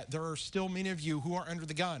done yet. There are still many of you who are under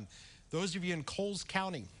the gun. Those of you in Coles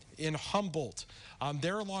County, in Humboldt,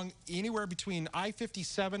 they're along anywhere between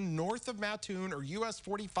I-57 north of Mattoon or US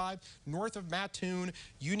 45 north of Mattoon.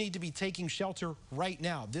 You need to be taking shelter right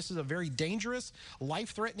now. This is a very dangerous,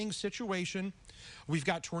 life-threatening situation. We've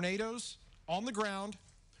got tornadoes on the ground.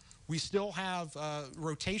 we still have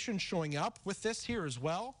rotation showing up with this here as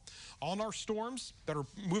well on our storms that are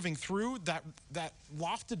moving through that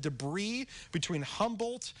lofted debris between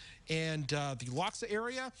Humboldt and the Loxa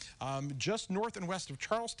area, just north and west of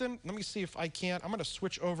Charleston. Let me see if I can. I'm going to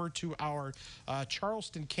switch over to our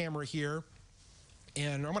Charleston camera here,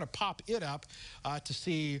 and I'm going to pop it up to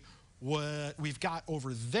see what we've got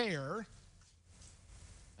over there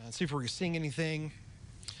and see if we're seeing anything.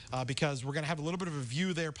 Because we're going to have a little bit of a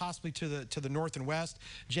view there, possibly to the north and west.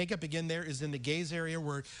 Jacob, again, there is in the Gaze area.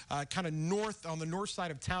 We're kind of north, on the north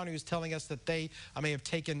side of town. He was telling us that they may have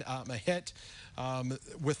taken a hit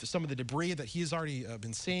with some of the debris that he's already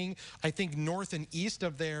been seeing. I think north and east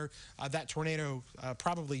of there, that tornado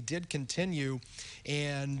probably did continue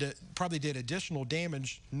and probably did additional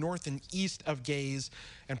damage north and east of Gaze,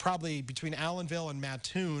 and probably between Allenville and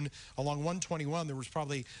Mattoon along 121, there was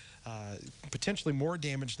probably potentially more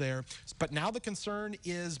damage there. But now the concern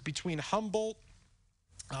is between Humboldt,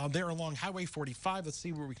 there along Highway 45. Let's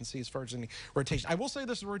see where we can see as far as any rotation. I will say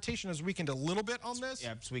this rotation has weakened a little bit on this.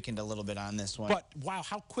 Yeah, it's weakened a little bit on this one. But wow,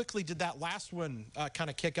 how quickly did that last one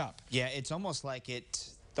kind of kick up? Yeah, it's almost like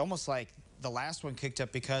the last one kicked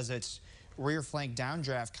up because its rear flank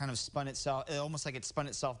downdraft kind of spun itself, almost like it spun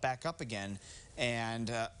itself back up again.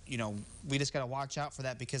 And, you know, we just got to watch out for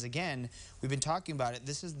that because, again, we've been talking about it.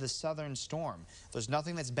 This is the southern storm. There's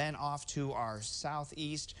nothing that's been off to our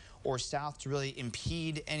southeast or south to really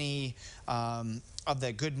impede any of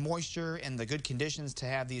the good moisture and the good conditions to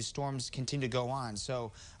have these storms continue to go on.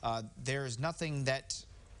 So there's nothing that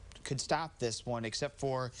could stop this one except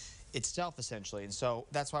for itself, essentially. And so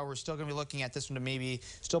that's why we're still going to be looking at this one to maybe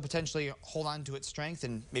still potentially hold on to its strength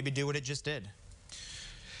and maybe do what it just did.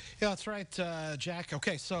 Yeah, that's right, Jack.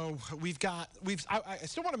 Okay, so I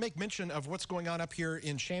still want to make mention of what's going on up here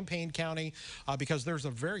in Champaign County because there's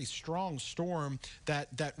a very strong storm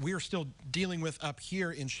that we're still dealing with up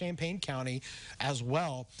here in Champaign County as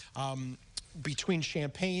well. Between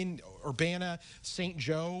Champaign, Urbana, St.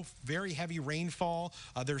 Joe, very heavy rainfall.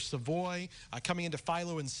 There's Savoy coming into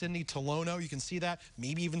Philo and Sidney, Tolono. You can see that.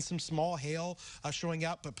 Maybe even some small hail showing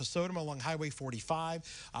up. But Pasodum along Highway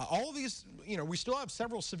 45. All of these, you know, we still have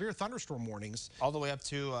several severe thunderstorm warnings. All the way up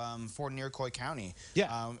to Fort and Iroquois County.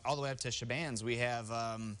 Yeah. All the way up to Shabans. We have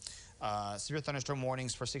severe thunderstorm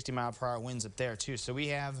warnings for 60-mile-per-hour winds up there, too. So we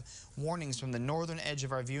have warnings from the northern edge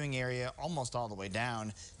of our viewing area almost all the way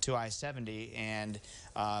down to I-70. And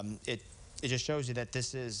it just shows you that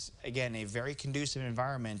this is, again, a very conducive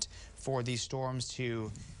environment for these storms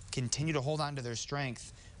to continue to hold on to their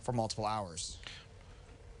strength for multiple hours.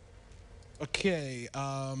 Okay,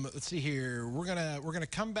 let's see here. We're gonna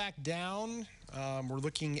come back down. We're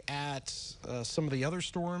looking at some of the other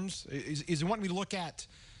storms. Is you want me to look at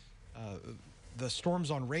the storms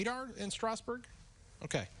on radar in Strasburg?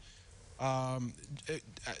 Okay.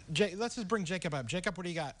 Let's just bring Jacob up. Jacob, what do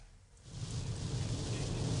you got?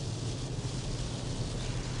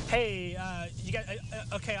 Hey, you got,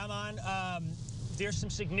 okay, I'm on. There's some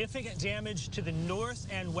significant damage to the north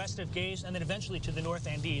and west of Gaze, and then eventually to the north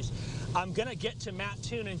and east. I'm going to get to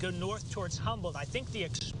Mattoon and go north towards Humboldt. I think the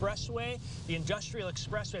expressway, the industrial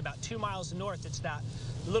expressway, about 2 miles north, it's that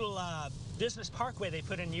little business parkway they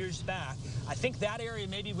put in years back. I think that area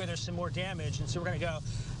may be where there's some more damage, and so we're going to go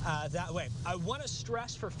that way. I want to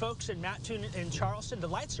stress for folks in Mattoon and Charleston, the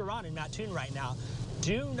lights are on in Mattoon right now.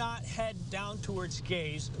 Do not head down towards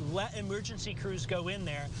Gaze. Let emergency crews go in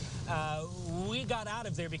there. We got out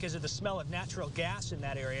of there because of the smell of natural gas in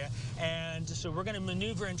that area, and so we're going to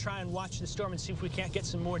maneuver and try and watch the storm and see if we can't get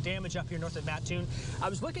some more damage up here north of Mattoon. I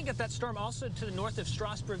was looking at that storm also to the north of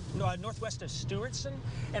Strasburg, northwest of Stewartson,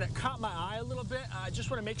 and it caught my eye a little bit. I just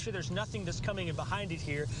want to make sure there's nothing that's coming in behind it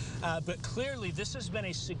here, but clearly this has been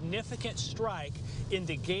a significant strike in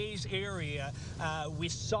the Gaze area. We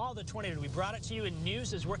saw the tornado. We brought it to you in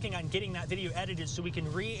News is working on getting that video edited so we can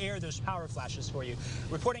re-air those power flashes for you.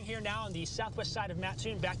 Reporting here now on the southwest side of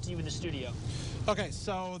Mattoon. Back to you in the studio. Okay,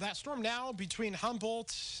 so that storm now between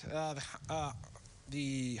Humboldt,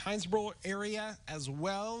 the Hinesboro area as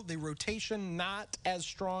well. The rotation not as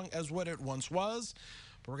strong as what it once was.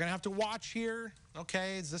 But we're going to have to watch here,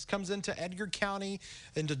 okay, as this comes into Edgar County,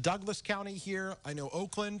 into Douglas County here. I know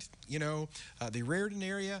Oakland, you know, the Raritan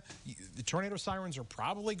area, the tornado sirens are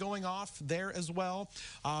probably going off there as well.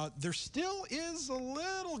 There still is a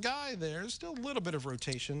little guy there. There's still a little bit of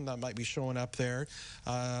rotation that might be showing up there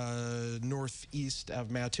northeast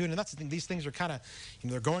of Mattoon. And that's the thing. These things are kind of, you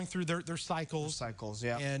know, they're going through their cycles.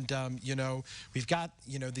 Yeah. And, you know, we've got,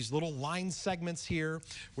 you know, these little line segments here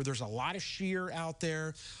where there's a lot of shear out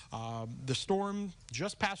there. The storms system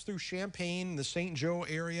just passed through Champaign, the St. Joe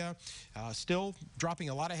area, still dropping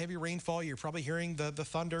a lot of heavy rainfall. You're probably hearing the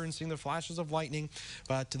thunder and seeing the flashes of lightning.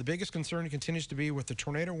 But the biggest concern continues to be with the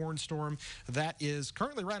tornado warning storm that is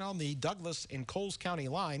currently right on the Douglas and Coles County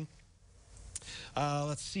line.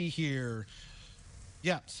 Let's see here.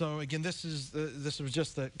 Yeah, so again, this was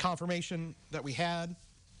just the confirmation that we had.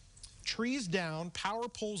 Trees down, power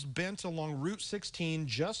poles bent along Route 16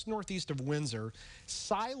 just northeast of Windsor,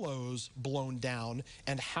 silos blown down,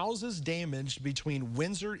 and houses damaged between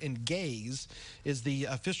Windsor and Gaze is the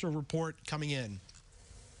official report coming in.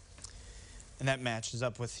 And that matches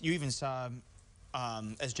up with, you even saw,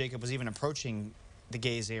 as Jacob was even approaching the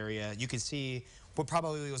Gaze area, you could see what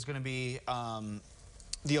probably was going to be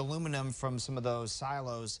the aluminum from some of those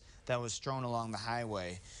silos that was strewn along the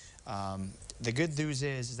highway. The good news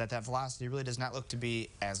is that velocity really does not look to be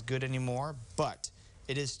as good anymore, but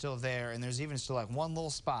it is still there, and there's even still like one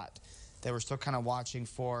little spot that we're still kind of watching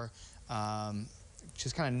for,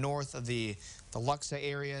 just kind of north of the Luxa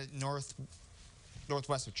area,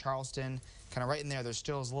 northwest of Charleston, kind of right in there. There's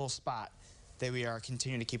still a little spot that we are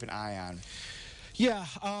continuing to keep an eye on. Yeah,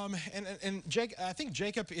 and Jake, I think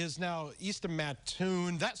Jacob is now east of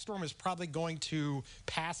Mattoon. That storm is probably going to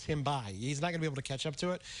pass him by. He's not going to be able to catch up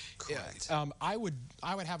to it. Correct. I would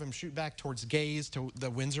have him shoot back towards Gaze, to the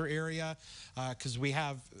Windsor area, because we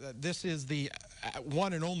have this is the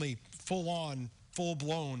one and only full-on,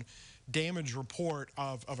 full-blown damage report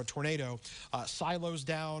of a tornado. Silos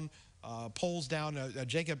down. Poles down.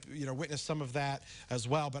 Jacob, witnessed some of that as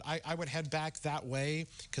well. But I would head back that way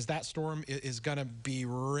because that storm is going to be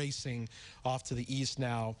racing off to the east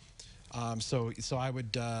now. So I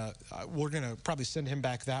would, we're going to probably send him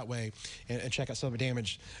back that way and check out some of the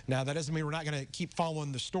damage. Now, that doesn't mean we're not going to keep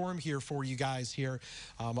following the storm here for you guys here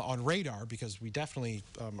on radar, because we definitely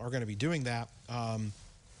are going to be doing that.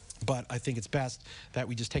 But I think it's best that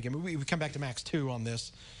we just take it. We come back to Max 2 on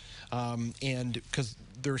this. And because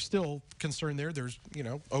there's still concern there, there's,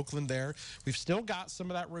 Oakland there. We've still got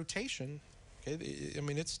some of that rotation. Okay? I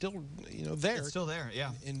mean, it's still, there. It's still there,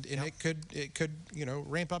 yeah. And yep. it could,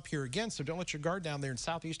 ramp up here again. So don't let your guard down there in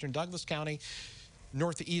southeastern Douglas County,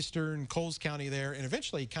 northeastern Coles County there, and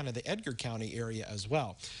eventually kind of the Edgar County area as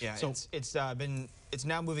well. Yeah, so it's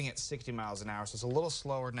now moving at 60 miles an hour, so it's a little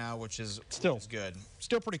slower now, which is good.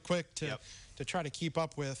 Still pretty quick to try to keep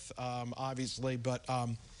up with, obviously, but.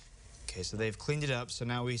 Okay, so they've cleaned it up, so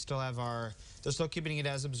now we still have they're still keeping it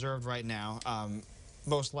as observed right now,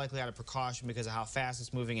 most likely out of precaution because of how fast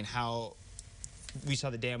it's moving and how we saw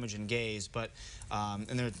the damage in Gaze, but,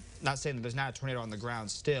 and they're not saying that there's not a tornado on the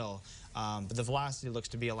ground still, but the velocity looks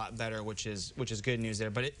to be a lot better, which is good news there,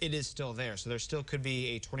 but it is still there, so there still could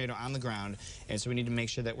be a tornado on the ground, and so we need to make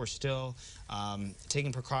sure that we're still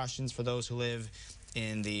taking precautions for those who live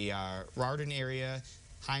in the Rardon area,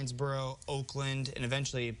 Hinesboro, Oakland, and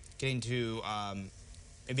eventually getting to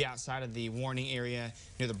maybe outside of the warning area,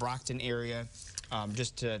 near the Brockton area,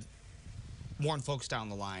 just to warn folks down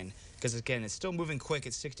the line. Because, again, it's still moving quick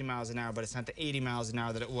at 60 miles an hour, but it's not the 80 miles an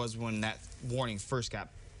hour that it was when that warning first got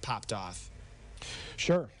popped off.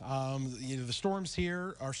 Sure. The storms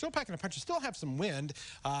here are still packing a punch. Still have some wind.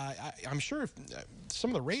 I'm sure some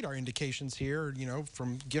of the radar indications here,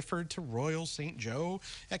 from Gifford to Royal, St. Joe,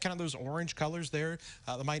 kind of those orange colors there,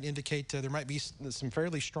 that might indicate there might be some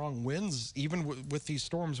fairly strong winds even with these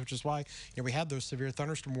storms, which is why we had those severe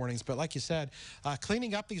thunderstorm warnings. But like you said,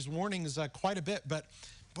 cleaning up these warnings quite a bit. But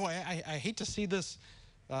boy, I hate to see this.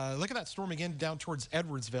 Look at that storm again down towards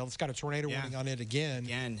Edwardsville. It's got a tornado warning on it again.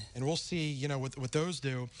 And we'll see, what those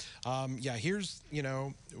do. Yeah, here's,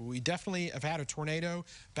 we definitely have had a tornado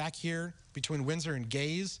back here between Windsor and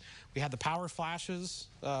Gaze. We had the power flashes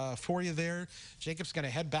for you there. Jacob's going to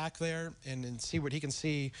head back there and see what he can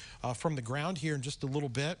see from the ground here in just a little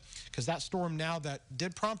bit, because that storm now that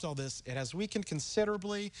did prompt all this, it has weakened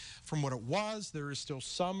considerably from what it was. There is still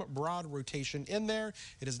some broad rotation in there.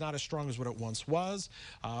 It is not as strong as what it once was,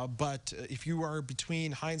 but if you are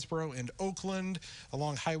between Hinesboro and Oakland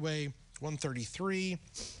along Highway 133,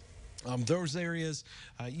 those areas,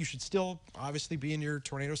 you should still obviously be in your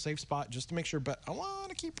tornado safe spot just to make sure. But I want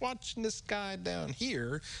to keep watching this guy down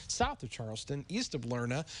here, south of Charleston, east of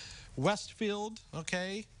Lerna, Westfield.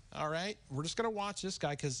 Okay, all right. We're just going to watch this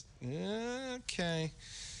guy because, okay,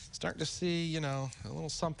 starting to see, a little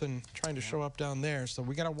something trying to show up down there. So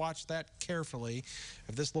we got to watch that carefully.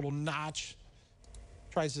 If this little notch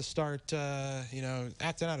tries to start,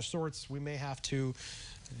 acting out of sorts, we may have to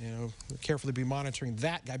carefully be monitoring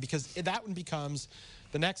that guy, because that one becomes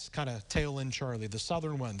the next kind of tail end Charlie, the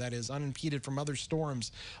southern one that is unimpeded from other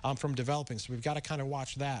storms from developing. So we've got to kind of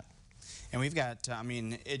watch that. And we've got, I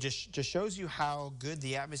mean, it just shows you how good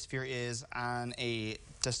the atmosphere is on a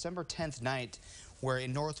December 10th night, where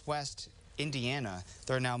in northwest Indiana,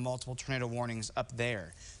 there are now multiple tornado warnings up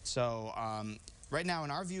there. So right now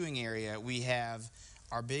in our viewing area, we have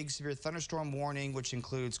our big severe thunderstorm warning, which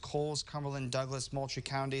includes Coles, Cumberland, Douglas, Moultrie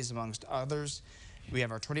counties, amongst others. We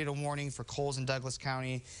have our tornado warning for Coles and Douglas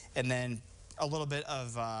County, and then a little bit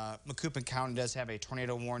of Macoupin County does have a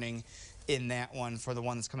tornado warning in that one for the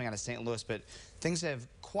one that's coming out of St. Louis, but things have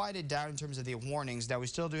quieted down in terms of the warnings. Now, we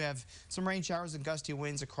still do have some rain showers and gusty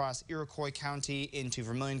winds across Iroquois County into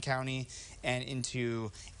Vermilion County and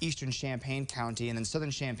into eastern Champaign County, and then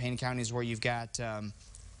southern Champaign County is where you've got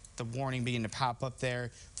the warning beginning to pop up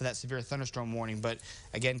there for that severe thunderstorm warning. But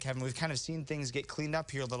again, Kevin, we've kind of seen things get cleaned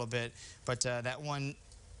up here a little bit, but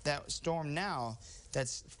that storm now,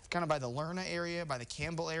 that's kind of by the Lerna area, by the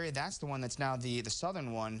Campbell area, that's the one that's now the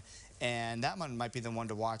southern one, and that one might be the one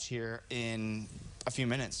to watch here in a few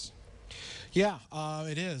minutes. Yeah,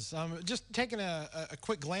 it is. Just taking a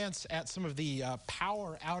quick glance at some of the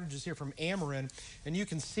power outages here from Ameren, and you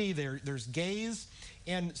can see there's Gaze,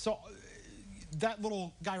 and so that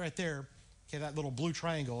little guy right there, okay, that little blue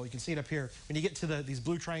triangle, you can see it up here. When you get to these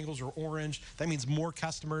blue triangles or orange, that means more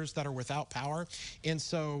customers that are without power. And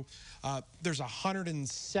so there's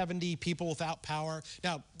 170 people without power.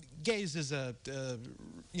 Now, Gaze is a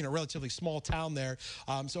relatively small town there,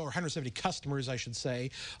 so 170 customers, I should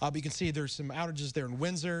say. But you can see there's some outages there in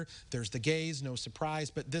Windsor. There's the Gaze, no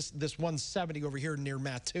surprise. But this 170 over here near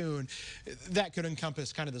Mattoon, that could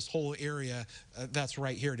encompass kind of this whole area that's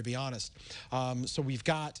right here, to be honest. So we've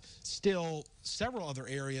got still several other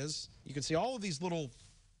areas. You can see all of these little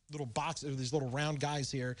boxes, these little round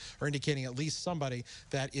guys here are indicating at least somebody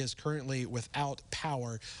that is currently without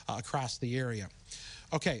power across the area.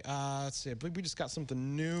 Okay, let's see. I believe we just got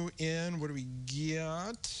something new in. What do we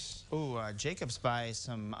get? Oh, Jacob's by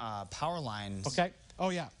some power lines. Okay. Oh,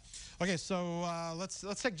 yeah. Okay, so let's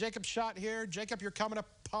take Jacob's shot here. Jacob, you're coming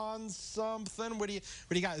upon something. What do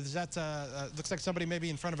you got? Is that looks like somebody maybe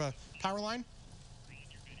in front of a power line?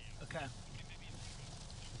 Okay.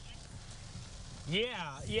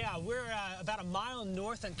 Yeah, we're about a mile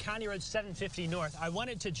north on County Road 750 North. I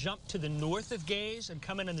wanted to jump to the north of Gaze and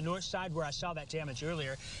come in on the north side where I saw that damage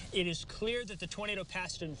earlier. It is clear that the tornado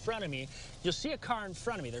passed in front of me. You'll see a car in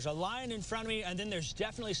front of me. There's a line in front of me, and then there's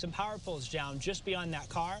definitely some power poles down just beyond that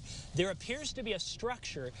car. There appears to be a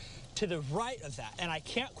structure to the right of that, and I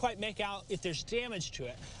can't quite make out if there's damage to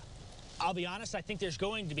it. I'll be honest, I think there's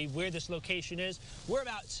going to be where this location is. We're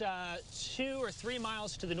about 2 or 3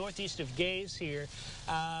 miles to the northeast of Gaze here,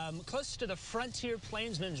 close to the Frontier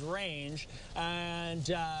Plainsman's Range,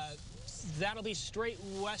 and that'll be straight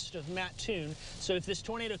west of Mattoon. So if this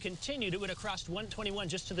tornado continued, it would have crossed 121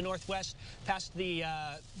 just to the northwest past the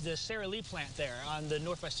Sara Lee plant there on the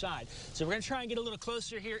northwest side. So we're going to try and get a little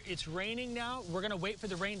closer here. It's raining now. We're going to wait for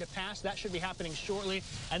the rain to pass. That should be happening shortly.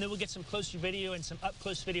 And then we'll get some closer video and some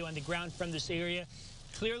up-close video on the ground from this area.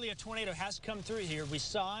 Clearly, a tornado has come through here. We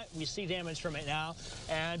saw it. We see damage from it now,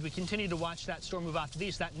 and we continue to watch that storm move off to the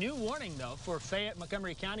east. That new warning, though, for Fayette,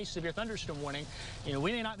 Montgomery County, severe thunderstorm warning,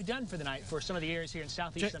 we may not be done for the night for some of the areas here in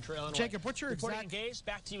southeast central Illinois. Jacob, what's your Reporting exact... Gaze,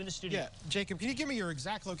 back to you in the studio. Yeah, Jacob, can you give me your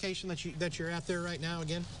exact location that you're at there right now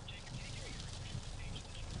again?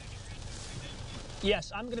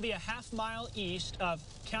 Yes, I'm going to be a half-mile east of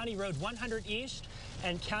County Road 100 East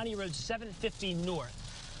and County Road 750 North.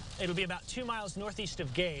 It'll be about 2 miles northeast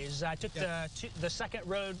of Gaze. I took the second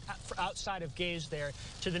road outside of Gaze there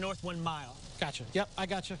to the north 1 mile. Gotcha. Yep, I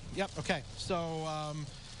gotcha. Yep, okay. So,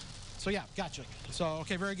 yeah, gotcha. So,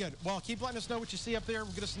 okay, very good. Well, keep letting us know what you see up there.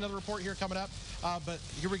 We'll get us another report here coming up. But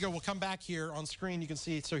here we go. We'll come back here on screen. You can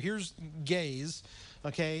see. So here's Gaze.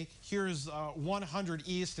 Okay, here's 100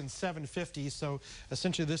 East and 750. So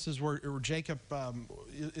essentially, this is where Jacob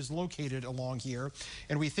is located along here.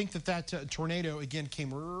 And we think that tornado, again,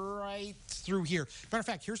 came right through here. Matter of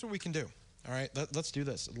fact, here's what we can do. All right, let's do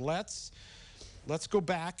this. Let's go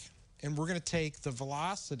back, and we're going to take the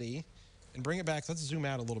velocity and bring it back. Let's zoom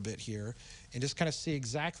out a little bit here and just kind of see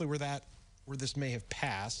exactly where this may have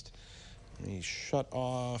passed. Let me shut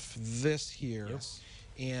off this here. Yes.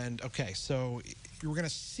 And okay, so we're going to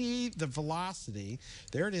see the velocity.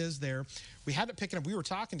 There it is there. We had it picking up. We were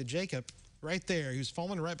talking to Jacob right there. He was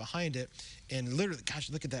following right behind it. And literally,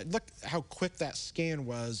 gosh, look at that. Look how quick that scan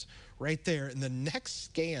was right there. And the next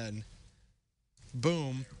scan,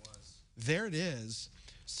 boom, there it is.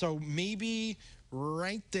 So maybe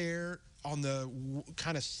right there on the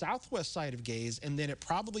kind of southwest side of Gaze, and then it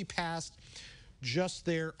probably passed just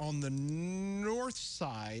there on the north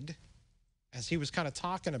side as he was kind of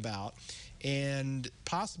talking about, and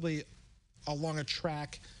possibly along a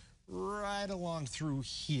track right along through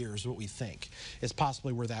here is what we think is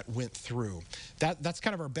possibly where that went through. That's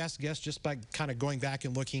kind of our best guess, just by kind of going back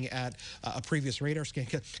and looking at a previous radar scan.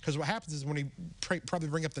 Because what happens is when we probably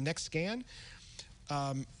bring up the next scan,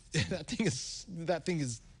 that thing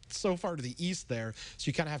is so far to the east there, so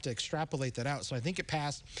you kind of have to extrapolate that out. So I think it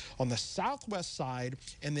passed on the southwest side,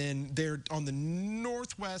 and then they're on the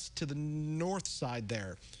northwest to the north side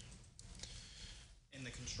there. In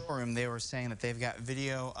the control room, they were saying that they've got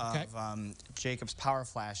video of Jacob's power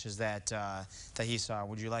flashes that that he saw.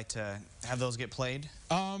 Would you like to have those get played?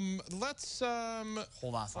 Let's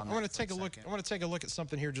hold off on that. I want to take a look. I want to take a look at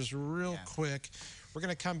something here just real quick. We're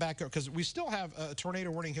going to come back up because we still have a tornado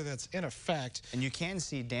warning here that's in effect. And you can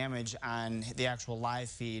see damage on the actual live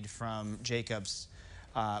feed from Jacob's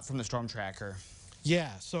from the storm tracker.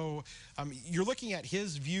 Yeah. So you're looking at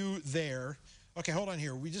his view there. Okay, hold on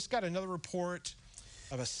here. We just got another report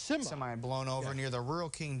of a semi blown over near the Rural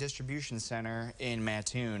King Distribution Center in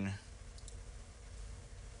Mattoon.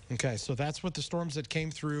 Okay, so that's what the storms that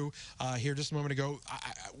came through here just a moment ago.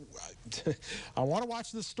 I want to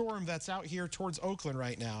watch the storm that's out here towards Oakland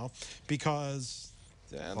right now, because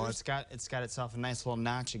well, it's got itself a nice little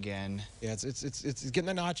notch again. Yeah, it's getting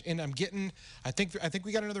a notch, and I think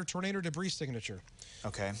we got another tornado debris signature.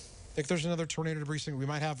 Okay. I think there's another tornado debris signature.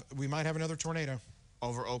 We might have another tornado.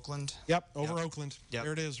 Over Oakland? Yep, over Oakland. Yep.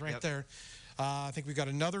 There it is right there. I think we've got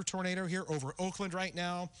another tornado here over Oakland right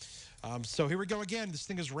now. So here we go again. This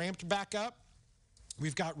thing is ramped back up.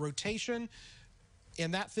 We've got rotation,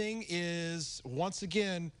 and that thing is once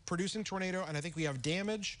again producing tornado, and I think we have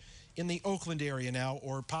damage in the Oakland area now,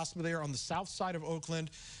 or possibly there on the south side of Oakland.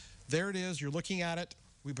 There it is. You're looking at it.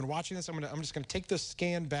 We've been watching this. I'm just going to take this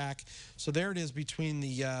scan back. So there it is between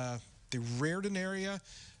the Raritan area,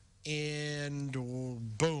 and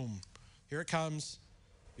boom, here it comes.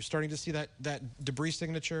 You're starting to see that debris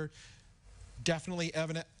signature. Definitely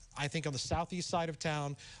evident, I think, on the southeast side of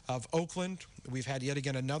town of Oakland. We've had yet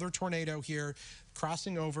again another tornado here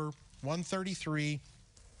crossing over 133.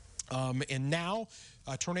 And now,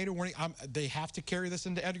 tornado warning, they have to carry this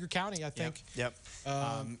into Edgar County, I think. Yep.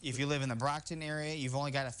 If you live in the Brockton area, you've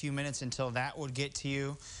only got a few minutes until that would get to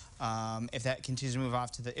you. If that continues to move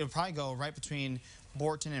off to it'll probably go right between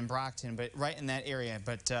Borton and Brockton, but right in that area.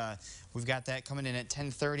 But we've got that coming in at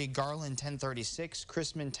 10:30, Garland 10:36,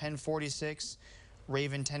 Chrisman 10:46,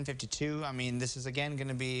 Raven 10:52. I mean, this is again going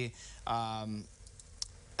to be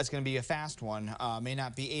it's going to be a fast one. May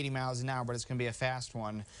not be 80 miles an hour, but it's going to be a fast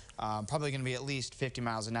one. Probably going to be at least 50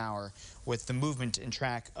 miles an hour with the movement and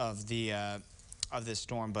track of the of this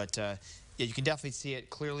storm. But yeah, you can definitely see it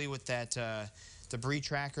clearly with that debris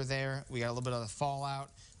tracker there. We got a little bit of the fallout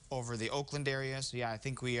over the Oakland area. So yeah, I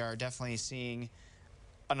think we are definitely seeing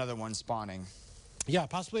another one spawning. Yeah,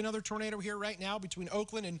 possibly another tornado here right now between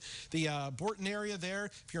Oakland and the Borton area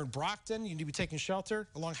there. If you're in Brockton, you need to be taking shelter.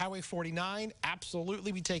 Along Highway 49,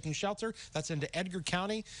 absolutely be taking shelter. That's into Edgar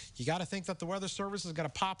County. You got to think that the Weather Service is going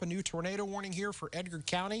to pop a new tornado warning here for Edgar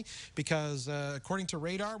County, because according to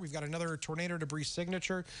radar, we've got another tornado debris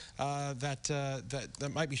signature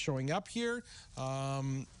that might be showing up here.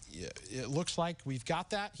 It looks like we've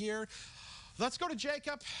got that here. Let's go to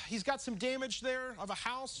Jacob. He's got some damage there of a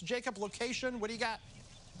house. Jacob, location, what do you got?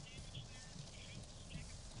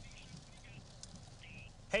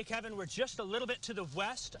 Hey, Kevin, we're just a little bit to the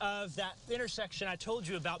west of that intersection I told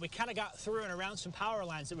you about. We kind of got through and around some power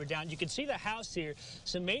lines that were down. You can see the house here,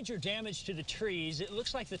 some major damage to the trees. It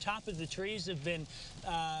looks like the top of the trees have been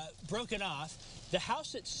broken off. The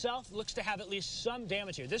house itself looks to have at least some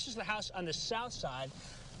damage here. This is the house on the south side.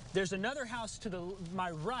 There's another house to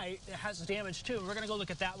my right that has damage too. We're going to go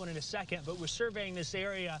look at that one in a second, but we're surveying this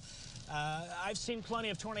area. I've seen plenty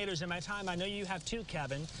of tornadoes in my time. I know you have too,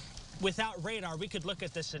 Kevin. Without radar, we could look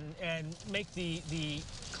at this and make the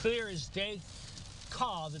clear as day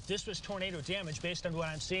call that this was tornado damage based on what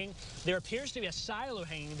I'm seeing. There appears to be a silo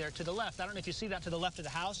hanging there to the left. I don't know if you see that to the left of the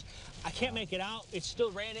house. I can't make it out. It's still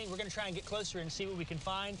raining. We're going to try and get closer and see what we can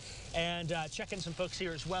find, and check in some folks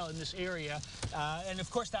here as well in this area. And of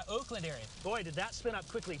course, that Oakland area. Boy, did that spin up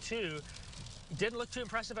quickly too. Didn't look too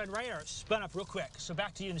impressive on radar. Spun up real quick. So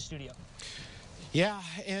back to you in the studio. Yeah,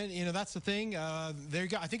 and you know, that's the thing. There you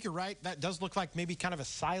go. I think you're right. That does look like maybe kind of a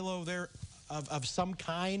silo there of some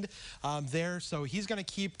kind there. So he's going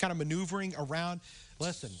to keep kind of maneuvering around.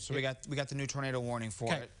 Listen. So we got the new tornado warning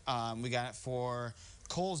for it. We got it for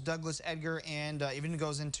Coles, Douglas, Edgar, and even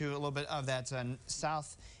goes into a little bit of that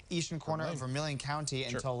south eastern corner of Vermilion County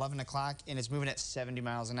until 11 o'clock, and it's moving at 70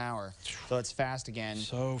 miles an hour. So it's fast again.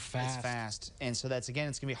 So fast. It's fast. And so that's, again,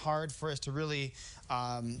 it's going to be hard for us to really,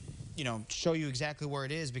 you know, show you exactly where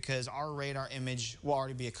it is, because our radar image will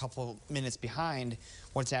already be a couple minutes behind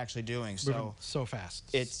what it's actually doing. Moving so fast.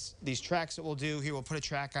 It's these tracks that we'll do here. We'll put a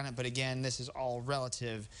track on it, but again, this is all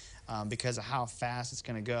relative because of how fast it's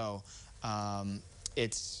going to go.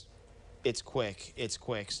 It's quick. It's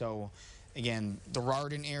quick. So, again, the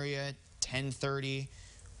Rardon area, 10:30.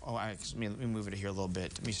 Oh, let me move it here a little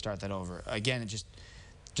bit. Let me start that over. Again, just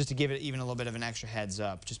to give it even a little bit of an extra heads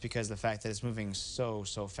up, just because of the fact that it's moving so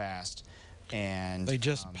fast. And they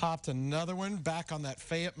just popped another one back on that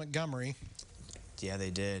Fayette Montgomery. Yeah,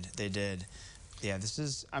 they did. They did. Yeah, this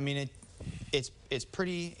is. I mean, it's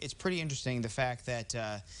pretty interesting, the fact that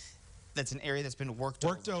that's an area that's been worked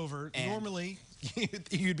over. Normally,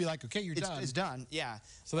 you'd be like, okay, you're done. It's done. Yeah.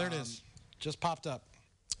 So there it is. Just popped up.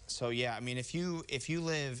 So yeah, I mean, if you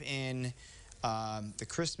live in the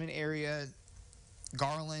Chrisman area,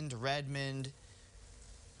 Garland, Redmond,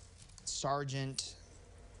 Sargent,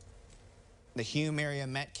 the Hume area,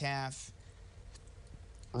 Metcalf,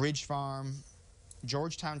 Ridge Farm,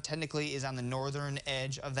 Georgetown technically is on the northern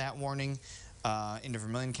edge of that warning into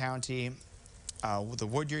Vermilion County. The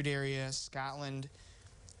Woodyard area, Scotland,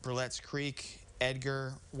 Burlett's Creek,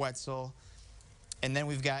 Edgar, Wetzel. And then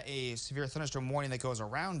we've got a severe thunderstorm warning that goes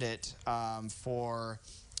around it for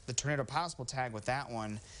the tornado possible tag with that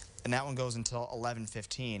one. And that one goes until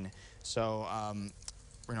 11:15. So,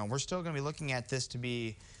 you know, we're still going to be looking at this to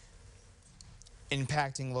be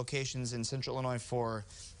impacting locations in central Illinois for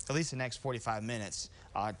at least the next 45 minutes,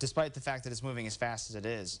 despite the fact that it's moving as fast as it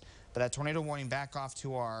is. But that tornado warning back off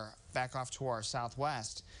to our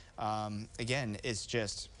southwest, again, it's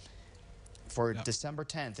just for December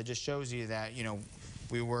 10th. It just shows you that, you know,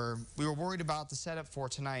 we were worried about the setup for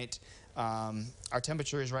tonight. Our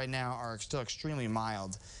temperatures right now are still extremely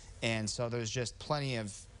mild, and so there's just plenty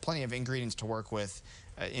of ingredients to work with.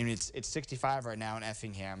 And it's 65 right now in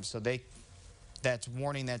Effingham, so that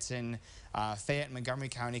warning that's in Fayette and Montgomery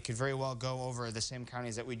County could very well go over the same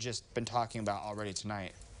counties that we've just been talking about already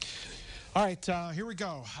tonight. All right, here we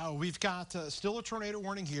go. We've got still a tornado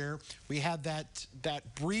warning here. We had that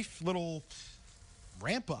brief little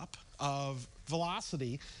ramp up of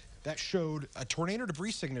velocity that showed a tornado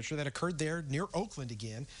debris signature that occurred there near Oakland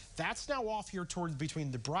again. That's now off here toward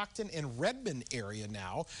between the Brockton and Redmond area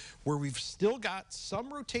now, where we've still got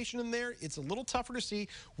some rotation in there. It's a little tougher to see.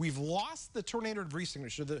 We've lost the tornado debris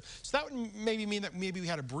signature. So that would maybe mean that maybe we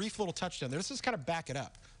had a brief little touchdown there. Let's just kind of back it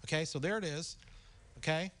up. Okay, so there it is.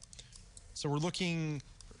 Okay, so we're looking,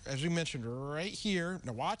 as we mentioned, right here.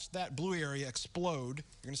 Now watch that blue area explode.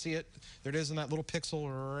 You're going to see it. There it is in that little pixel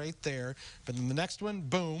right there. But then the next one,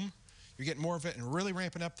 boom. You're getting more of it and really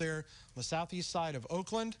ramping up there on the southeast side of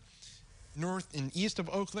Oakland, north and east of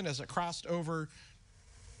Oakland as it crossed over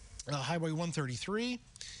Highway 133.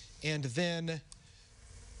 And then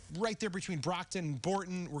right there between Brockton and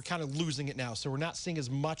Borton, we're kind of losing it now. So we're not seeing as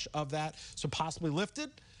much of that. So possibly lifted,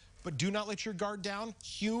 but do not let your guard down.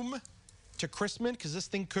 Hume to Chrisman, because this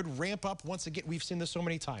thing could ramp up once again. We've seen this so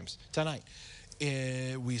many times tonight.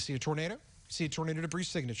 We see a tornado. We see a tornado debris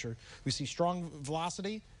signature. We see strong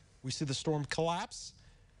velocity. We see the storm collapse.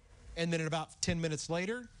 And then at about 10 minutes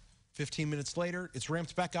later, 15 minutes later, it's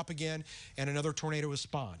ramped back up again, and another tornado is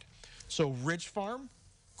spawned. So Ridge Farm,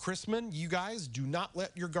 Chrisman, you guys do not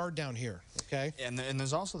let your guard down here, okay? And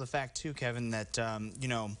there's also the fact, too, Kevin, that, you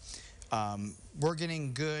know, we're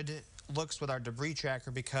getting good looks with our debris tracker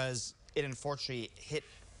because it unfortunately hit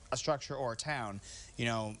a structure or a town. You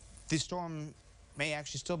know, this storm may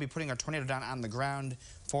actually still be putting our tornado down on the ground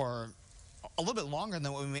for a little bit longer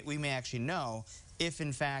than what we may actually know, if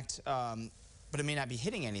in fact, but it may not be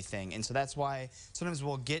hitting anything. And so that's why sometimes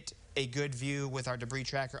we'll get a good view with our debris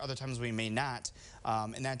tracker, other times we may not.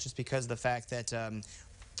 And that's just because of the fact that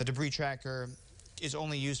the debris tracker is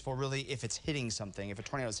only useful really if it's hitting something, if a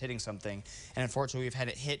tornado is hitting something. And unfortunately, we've had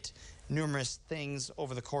it hit numerous things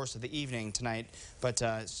over the course of the evening tonight. But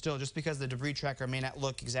still, just because the debris tracker may not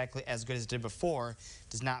look exactly as good as it did before,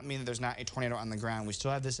 does not mean that there's not a tornado on the ground. We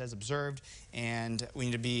still have this as observed, and we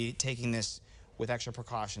need to be taking this with extra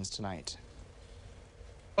precautions tonight.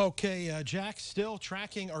 Okay, Jack, still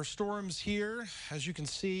tracking our storms here. As you can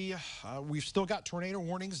see, we've still got tornado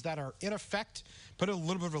warnings that are in effect. Put a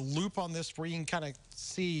little bit of a loop on this where you can kind of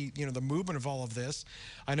see, you know, the movement of all of this.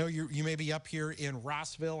 I know you may be up here in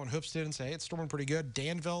Rossville and Hoopstead and say, hey, it's storming pretty good.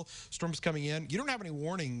 Danville, storm's coming in. You don't have any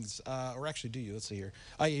warnings, or actually, do you? Let's see here.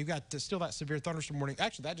 Oh, yeah, you got still that severe thunderstorm warning.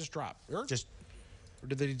 Actually, that just dropped. Or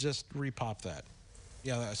did they just repop that?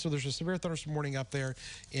 Yeah, so there's a severe thunderstorm warning up there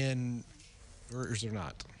or is there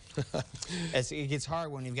not? It gets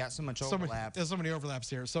hard when you've got so much overlap. There's so many overlaps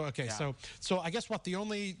here. So, okay, Yeah. so I guess the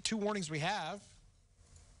only 2 warnings we have,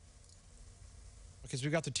 because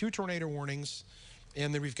we've got the 2 tornado warnings,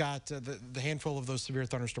 and then we've got the handful of those severe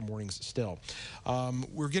thunderstorm warnings still.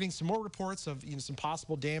 We're getting some more reports of some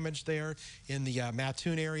possible damage there in the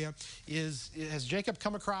Mattoon area. Has Jacob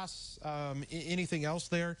come across anything else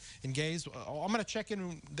there in Gaze? I'm going to check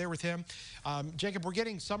in there with him. Jacob, we're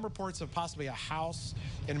getting some reports of possibly a house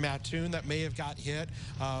in Mattoon that may have got hit.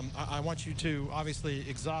 I want you to obviously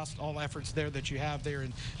exhaust all efforts there that you have there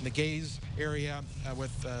in the Gaze area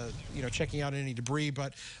with checking out any debris,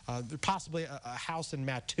 but possibly a house in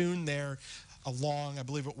Mattoon there along, I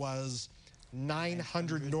believe it was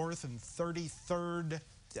 900 North and 33rd.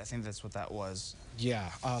 I think that's what that was. Yeah,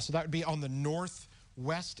 so that would be on the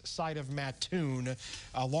northwest side of Mattoon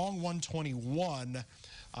along 121.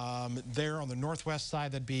 There on the northwest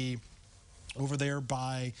side, that'd be over there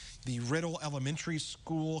by the Riddle Elementary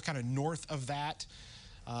School, kind of north of that.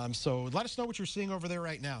 So let us know what you're seeing over there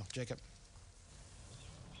right now, Jacob.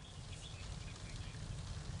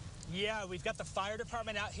 Yeah, we've got the fire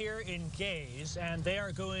department out here in Gaze, and they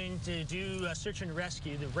are going to do a search and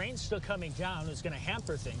rescue. The rain's still coming down. It's going to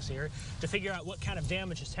hamper things here to figure out what kind of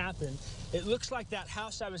damage has happened. It looks like that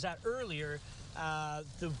house I was at earlier,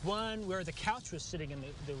 the one where the couch was sitting in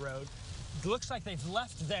the road, looks like they've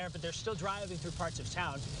left there, but they're still driving through parts of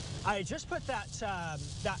town. I just put that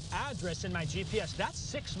address in my GPS. That's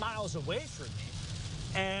 6 miles away from me.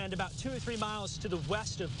 And about 2 or 3 miles to the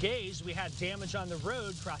west of Gaze, we had damage on the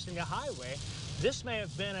road crossing a highway. This may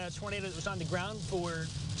have been a tornado that was on the ground for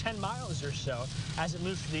 10 miles or so as it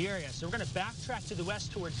moved through the area. So we're going to backtrack to the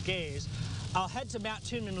west towards Gaze. I'll head to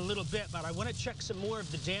Mattoon in a little bit, but I want to check some more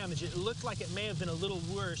of the damage. It looked like it may have been a little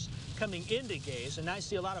worse coming into Gaze, and I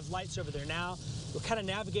see a lot of lights over there now. We're kind of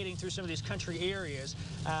navigating through some of these country areas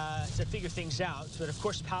to figure things out. But of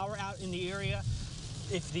course, power out in the area.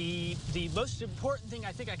 If the most important thing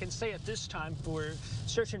I think I can say at this time for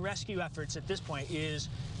search and rescue efforts at this point is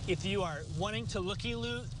if you are wanting to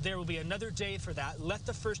looky-loo, there will be another day for that. Let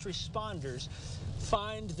the first responders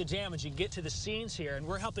find the damage and get to the scenes here, and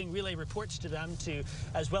we're helping relay reports to them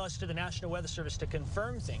as well as to the National Weather Service to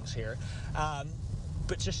confirm things here.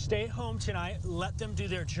 But just stay home tonight, let them do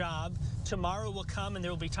their job. Tomorrow will come and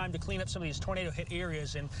there will be time to clean up some of these tornado hit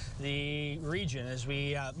areas in the region as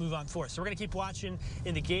we move on forth. So we're going to keep watching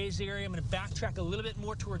in the Gaze area. I'm going to backtrack a little bit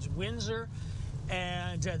more towards Windsor.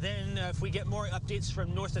 And then if we get more updates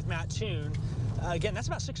from north of Mattoon, again, that's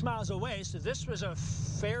about 6 miles away. So this was a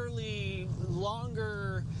fairly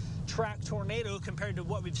longer track tornado compared to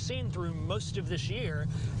what we've seen through most of this year,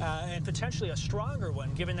 and potentially a stronger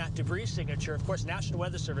one given that debris signature. Of course, National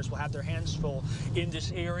Weather Service will have their hands full in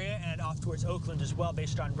this area and off towards Oakland as well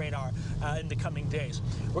based on radar in the coming days.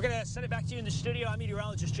 We're going to send it back to you in the studio. I'm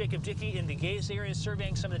meteorologist Jacob Dickey in the Gaze area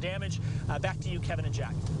surveying some of the damage. Back to you, Kevin and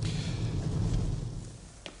Jack.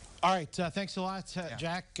 All right, thanks a lot,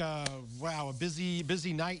 Jack. Wow, a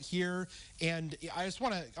busy night here, and I just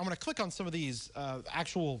I'm going to click on some of these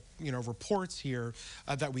actual, reports here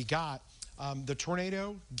that we got. The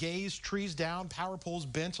tornado, Gaze, trees down, power poles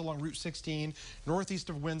bent along Route 16,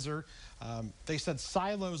 northeast of Windsor. They said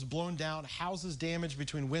silos blown down, houses damaged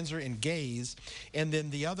between Windsor and Gaze. And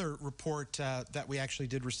then the other report that we actually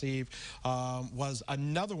did receive was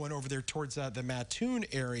another one over there towards the Mattoon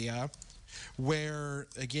area, where,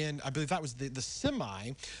 again, I believe that was the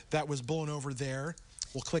semi that was blown over there.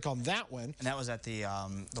 We'll click on that one. And that was at the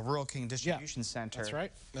Rural King Distribution Center. That's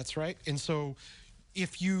right. That's right. And so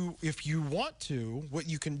if you want to, what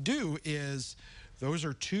you can do is, those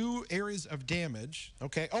are 2 areas of damage.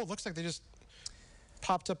 Okay. Oh, it looks like they just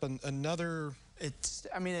popped up another.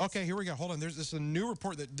 Okay, here we go. Hold on. This is a new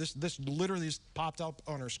report that this literally just popped up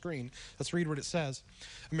on our screen. Let's read what it says.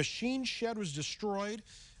 A machine shed was destroyed.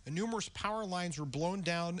 And numerous power lines were blown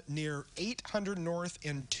down near 800 North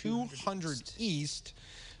and 200 East.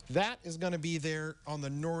 That is going to be there on the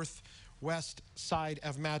northwest side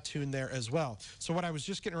of Mattoon there as well. So what I was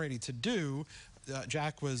just getting ready to do,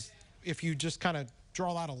 Jack, was if you just kind of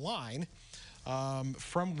draw out a line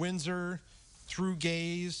from Windsor through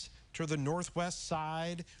Gaze to the northwest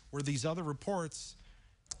side where these other reports,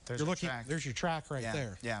 there's your track right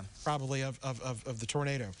there. Yeah. Probably of the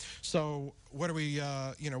tornado. So what are we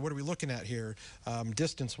what are we looking at here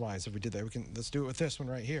distance-wise? If we did that, let's do it with this one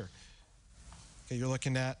right here. Okay, you're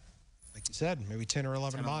looking at, like you said, maybe 10 or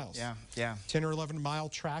 11 miles. Yeah. 10 or 11 mile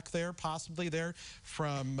track there, possibly there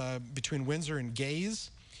from between Windsor and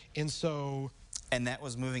Gaze. And so. And that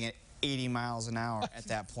was moving at 80 miles an hour at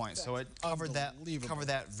that point. So it covered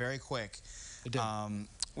that very quick. It did.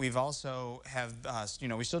 We've also have,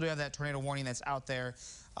 we still do have that tornado warning that's out there.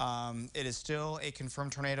 It is still a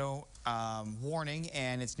confirmed tornado warning,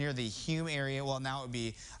 and it's near the Hume area. Well, now it would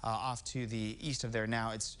be off to the east of there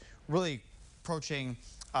now. It's really approaching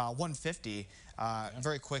 150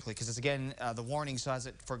 very quickly, because it's, again, the warning still has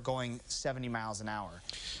it for going 70 miles an hour.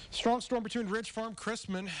 Strong storm between Ridge Farm,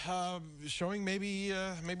 Chrisman, showing maybe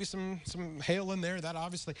some hail in there. That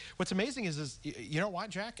obviously, what's amazing is you know what,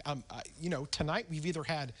 Jack? Tonight we've either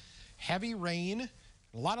had heavy rain,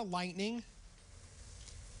 a lot of lightning,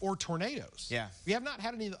 or tornadoes. Yeah. We have not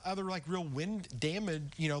had any other like real wind damage.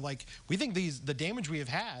 Like we think the damage we have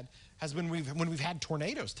had has been when we've had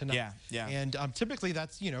tornadoes tonight. Yeah, yeah. And typically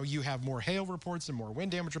that's, you have more hail reports and more wind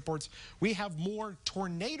damage reports. We have more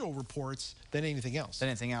tornado reports than anything else.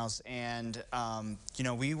 And,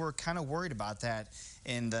 we were kind of worried about that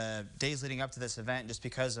in the days leading up to this event, just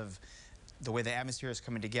because of the way the atmosphere is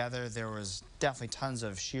coming together. There was definitely tons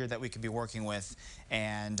of shear that we could be working with.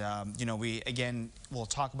 And, we'll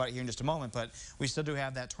talk about it here in just a moment, but we still do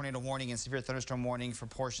have that tornado warning and severe thunderstorm warning for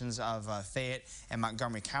portions of Fayette and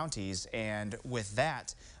Montgomery counties. And with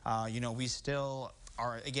that, we still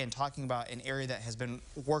are, again, talking about an area that has been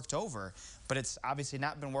worked over, but it's obviously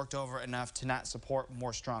not been worked over enough to not support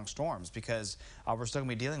more strong storms, because we're still going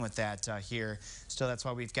to be dealing with that here. Still, that's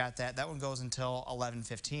why we've got that. That one goes until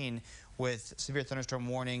 11:15 with severe thunderstorm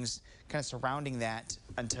warnings kind of surrounding that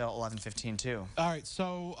until 11:15 too. All right,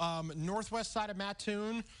 so northwest side of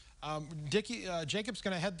Mattoon. Jacob's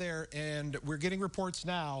going to head there, and we're getting reports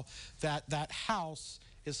now that that house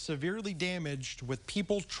is severely damaged with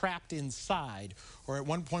people trapped inside, or at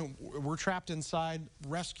one point we're trapped inside,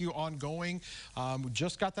 rescue ongoing. We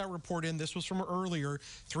just got that report in. This was from earlier,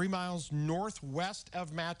 3 miles northwest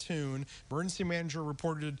of Mattoon. Emergency manager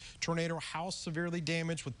reported tornado, house severely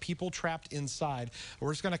damaged with people trapped inside.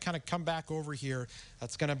 We're just going to kind of come back over here.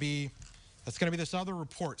 That's going to be this other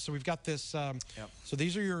report. So we've got this. So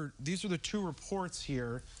these are the two reports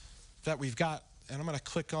here that we've got. And I'm going to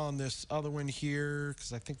click on this other one here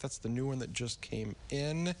because I think that's the new one that just came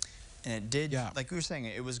in. And it did, like we were saying,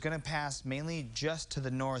 it was going to pass mainly just to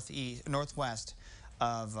the northwest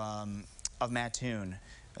of Mattoon.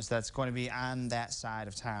 So that's going to be on that side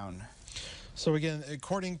of town. So again,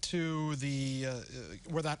 according to the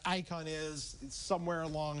where that icon is, it's somewhere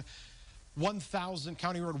along 1000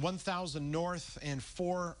 County Road 1000 North and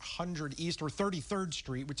 400 East, or 33rd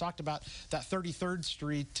Street. We talked about that 33rd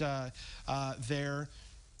Street there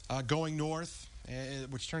going north,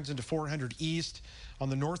 which turns into 400 East on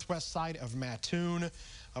the northwest side of Mattoon.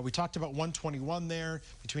 We talked about 121 there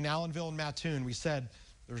between Allenville and Mattoon. We said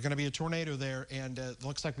there's going to be a tornado there, and it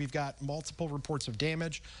looks like we've got multiple reports of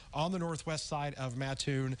damage on the northwest side of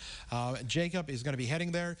Mattoon. Jacob is going to be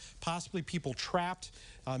heading there, possibly people trapped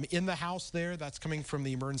in the house there. That's coming from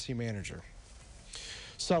the emergency manager.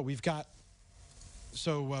 So we've got,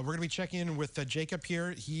 we're going to be checking in with Jacob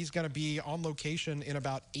here. He's going to be on location in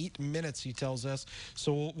about 8 minutes, he tells us.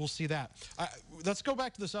 So we'll see that. Let's go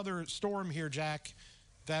back to this other storm here, Jack,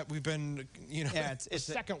 that we've been, it's the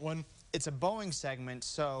second one. It's a Boeing segment,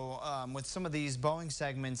 so with some of these Boeing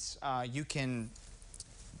segments, you can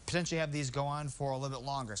potentially have these go on for a little bit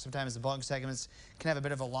longer. Sometimes the Boeing segments can have a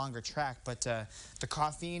bit of a longer track, but the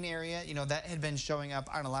Coffeen area, that had been showing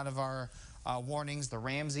up on a lot of our warnings. The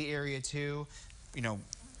Ramsey area too,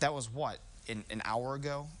 that was what, an hour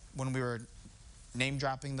ago when we were name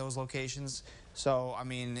dropping those locations. So I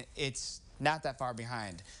mean, it's not that far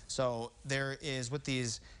behind. So there is, with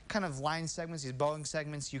these kind of line segments, these Boeing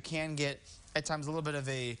segments, you can get at times a little bit of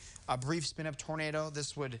a brief spin-up tornado.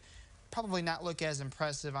 This would probably not look as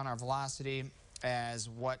impressive on our velocity as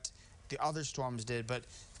what the other storms did, but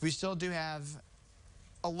we still do have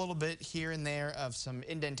a little bit here and there of some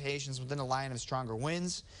indentations within a line of stronger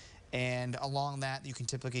winds, and along that you can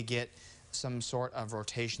typically get some sort of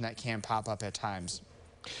rotation that can pop up at times.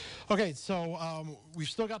 Okay, so we've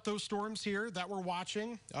still got those storms here that we're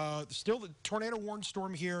watching. Still the tornado warned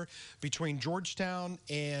storm here between Georgetown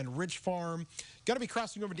and Ridge Farm. Got to be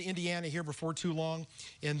crossing over to Indiana here before too long,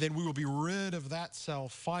 and then we will be rid of that cell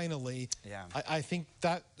finally. Yeah. I think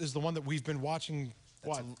that is the one that we've been watching.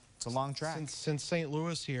 It's a long track. Since St.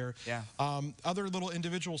 Louis here. Yeah. Other little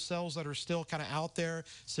individual cells that are still kind of out there.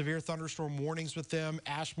 Severe thunderstorm warnings with them.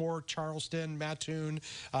 Ashmore, Charleston, Mattoon,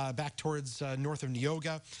 back towards north of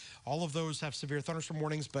Neoga. All of those have severe thunderstorm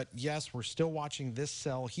warnings. But yes, we're still watching this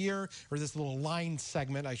cell here, or this little line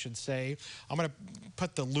segment, I should say. I'm going to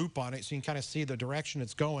put the loop on it so you can kind of see the direction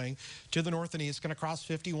it's going. To the north and east, going to cross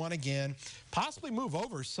 51 again. Possibly move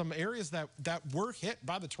over some areas that were hit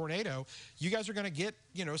by the tornado. You guys are going to get,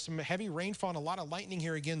 you know, some heavy rainfall and a lot of lightning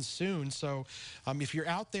here again soon. So if you're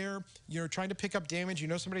out there, you're trying to pick up damage, you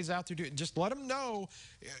know somebody's out there, just let them know.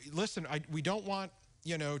 Listen, we don't want,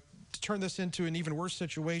 you know, to turn this into an even worse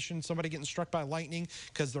situation, somebody getting struck by lightning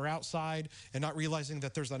because they're outside and not realizing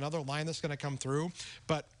that there's another line that's going to come through.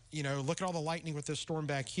 But you know, look at all the lightning with this storm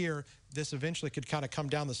back here. This eventually could kind of come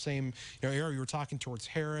down the same, you know, area. You were talking towards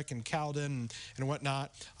Herrick and Cowden and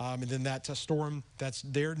whatnot. And then that storm that's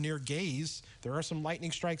there near Gaze, there are some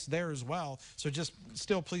lightning strikes there as well. So just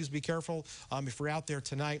still please be careful if you're out there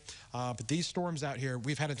tonight. But these storms out here,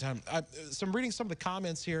 we've had a time. So I'm reading some of the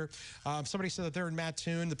comments here. Somebody said that they're in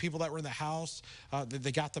Mattoon. The people that were in the house,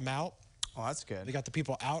 they got them out. Oh, that's good. They got the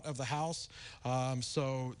people out of the house,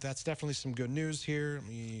 so that's definitely some good news here. Let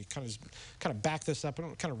me kind of back this up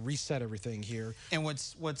and kind of reset everything here. And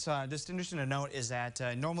what's just interesting to note is that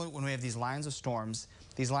normally when we have these lines of storms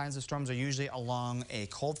are usually along a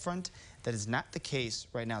cold front. That is not the case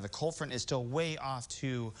right now. The cold front is still way off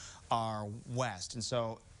to our west, and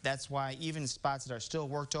so that's why even spots that are still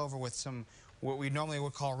worked over with some what we normally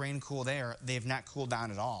would call rain cool there, they've not cooled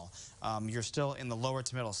down at all. You're still in the lower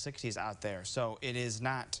to middle 60s out there. So it is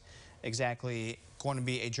not exactly going to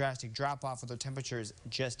be a drastic drop-off of the temperatures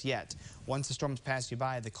just yet. Once the storms pass you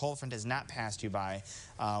by, the cold front has not passed you by.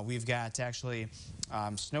 We've got actually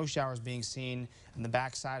snow showers being seen on the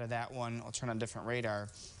back side of that one. I'll turn on different radar.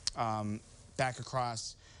 Back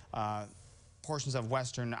across portions of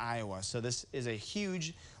western Iowa. So this is a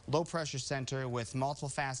huge low-pressure center with multiple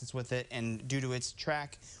facets with it, and due to its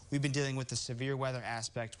track, we've been dealing with the severe weather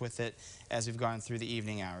aspect with it as we've gone through the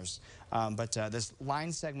evening hours. But this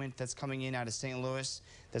line segment that's coming in out of St. Louis,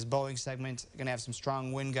 this Boeing segment, going to have some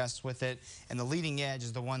strong wind gusts with it, and the leading edge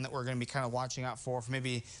is the one that we're going to be kind of watching out for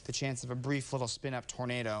maybe the chance of a brief little spin-up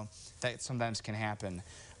tornado that sometimes can happen.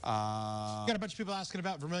 Got a bunch of people asking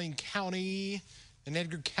about Vermilion County and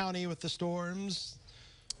Edgar County with the storms.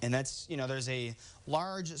 And that's, you know, there's a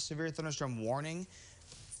large severe thunderstorm warning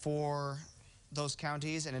for those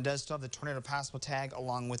counties, and it does still have the tornado possible tag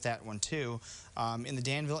along with that one too. In the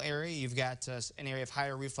Danville area, you've got an area of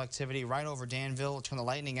higher reflectivity right over Danville. Turn the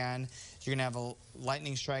lightning on. You're going to have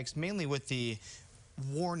lightning strikes, mainly with the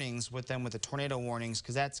warnings with them, with the tornado warnings,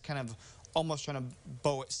 because that's kind of almost trying to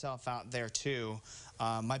bow itself out there too.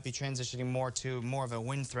 Might be transitioning more of a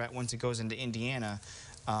wind threat once it goes into Indiana.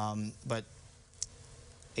 But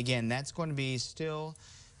again, that's going to be still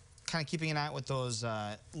kind of keeping an eye out with those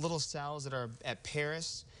little cells that are at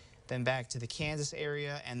Paris, then back to the Kansas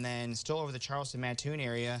area, and then still over the Charleston-Mattoon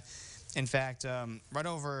area. In fact, right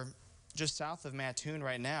over just south of Mattoon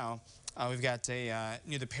right now, we've got near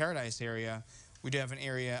the Paradise area, we do have an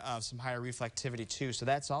area of some higher reflectivity too. So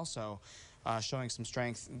that's also showing some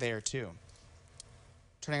strength there too.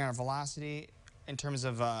 Turning on our velocity in terms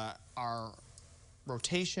of our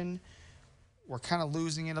rotation, we're kind of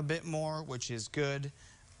losing it a bit more, which is good.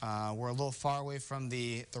 We're a little far away from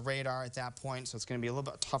the radar at that point, so it's going to be a little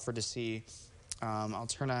bit tougher to see. I'll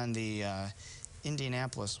turn on the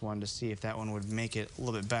Indianapolis one to see if that one would make it a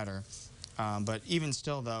little bit better. But even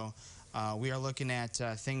still, though, we are looking at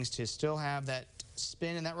things to still have that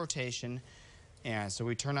spin and that rotation. And so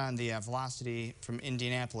we turn on the velocity from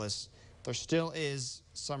Indianapolis. There still is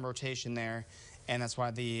some rotation there, and that's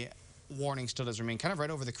why the warning still does remain. Kind of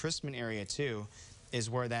right over the Chrisman area, too, is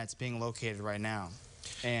where that's being located right now.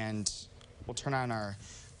 And we'll turn on our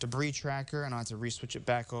debris tracker, and I'll have to re-switch it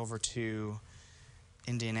back over to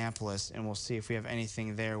Indianapolis, and we'll see if we have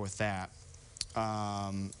anything there with that.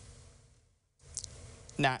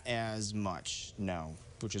 Not as much, no,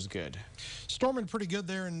 which is good. Storming pretty good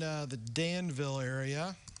there in the Danville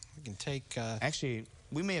area. We can take... Actually,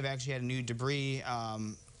 we may have actually had a new debris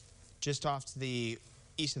just off to the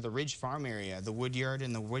east of the Ridge Farm area, the Woodyard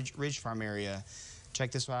and the Ridge Farm area.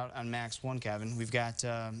 Check this out on Max 1, Kevin. We've got...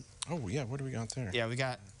 oh, yeah, what do we got there? Yeah, we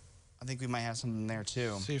got... I think we might have something there,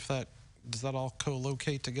 too. See if that... Does that all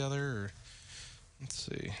co-locate together? Or, let's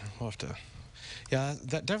see. We'll have to... Yeah,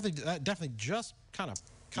 that definitely just kind of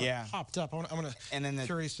popped up. I'm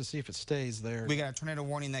curious to see if it stays there. We got a tornado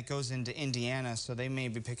warning that goes into Indiana, so they may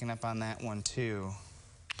be picking up on that one, too.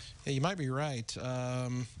 Yeah, you might be right.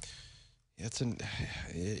 It's an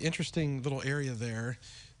interesting little area there.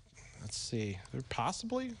 Let's see. They're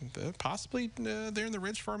possibly there in the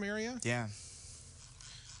Ridge Farm area. Yeah.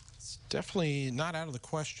 It's definitely not out of the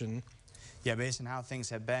question. Yeah, based on how things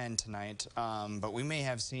have been tonight. But we may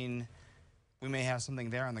have something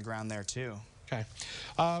there on the ground there too. Okay.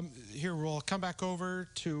 Here, we'll come back over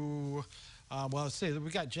to, well, let's see. We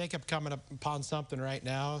got Jacob coming up upon something right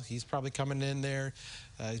now. He's probably coming in there.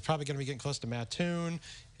 He's probably going to be getting close to Mattoon.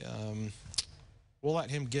 We'll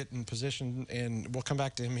let him get in position, and we'll come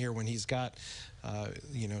back to him here when he's got,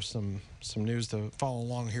 you know, some news to follow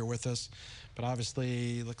along here with us. But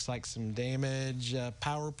obviously, looks like some damage.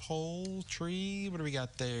 Power pole, tree. What do we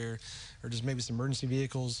got there? Or just maybe some emergency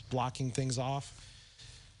vehicles blocking things off.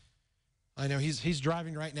 I know he's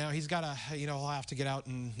driving right now. He's got to, you know, he'll have to get out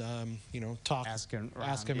and, you know, talk. Ask him,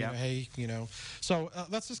 yep. You know, hey, you know. So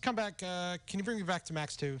let's just come back. Can you bring me back to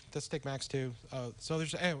Max 2? Let's take Max 2. So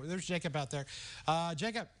there's Jacob out there.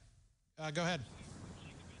 Jacob, go ahead.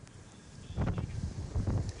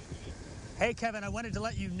 Hey, Kevin, I wanted to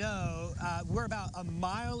let you know we're about a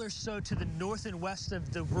mile or so to the north and west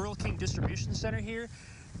of the Rural King Distribution Center here.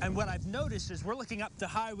 And what I've noticed is we're looking up the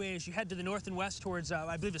highway as you head to the north and west towards,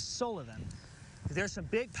 I believe it's Sullivan. There's some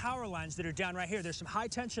big power lines that are down right here. There's some high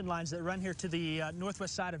tension lines that run here to the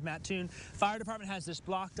northwest side of Mattoon. Fire department has this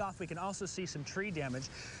blocked off. We can also see some tree damage.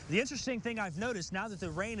 The interesting thing I've noticed now that the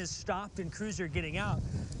rain has stopped and crews are getting out,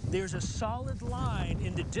 there's a solid line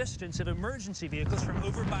in the distance of emergency vehicles from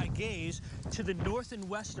over by Gaze to the north and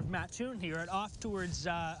west of Mattoon here and off towards,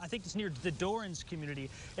 I think it's near the Dorans community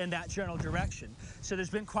in that general direction. So there's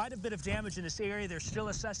been quite a bit of damage in this area. They're still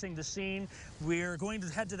assessing the scene. We're going to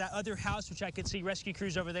head to that other house, which I could see rescue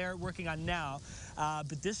crews over there working on now.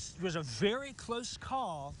 But this was a very close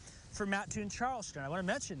call for Mattoon Charleston. I want to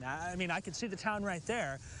mention that. I mean, I could see the town right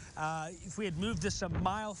there. If we had moved this a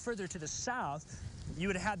mile further to the south, you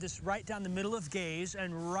would have had this right down the middle of Gaze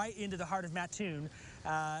and right into the heart of Mattoon.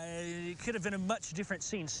 It could have been a much different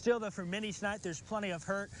scene. Still, though, for many tonight, there's plenty of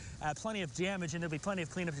hurt, plenty of damage, and there'll be plenty of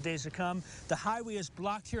cleanup the days to come. The highway is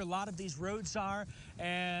blocked here. A lot of these roads are,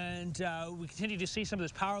 and we continue to see some of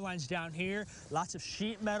those power lines down here. Lots of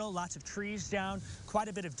sheet metal, lots of trees down, quite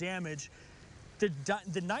a bit of damage.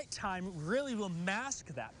 The nighttime really will mask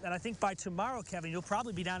that. And I think by tomorrow, Kevin, you'll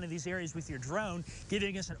probably be down in these areas with your drone,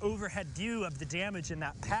 giving us an overhead view of the damage in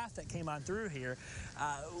that path that came on through here.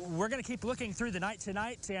 We're going to keep looking through the night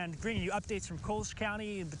tonight and bringing you updates from Coles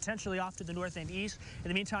County and potentially off to the north and east. In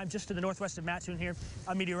the meantime, just to the northwest of Mattoon here,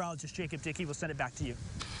 I'm meteorologist Jacob Dickey. We'll send it back to you.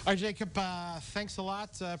 All right, Jacob, thanks a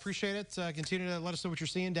lot. Appreciate it. Continue to let us know what you're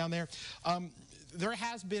seeing down there. There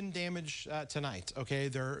has been damage tonight, okay?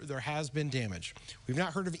 There has been damage. We've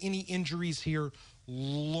not heard of any injuries here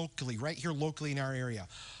locally, right here locally in our area.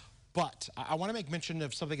 But I want to make mention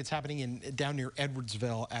of something that's happening down near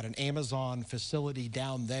Edwardsville at an Amazon facility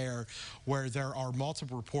down there where there are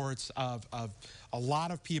multiple reports of a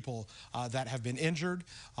lot of people that have been injured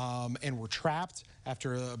and were trapped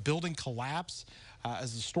after a building collapse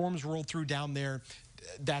as the storms rolled through down there.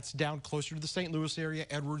 That's down closer to the St. Louis area,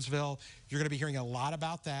 Edwardsville. You're going to be hearing a lot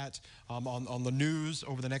about that on the news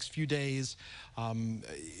over the next few days.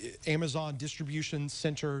 Amazon Distribution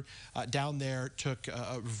Center down there took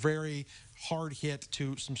a very hard hit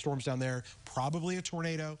to some storms down there, probably a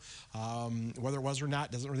tornado. Whether it was or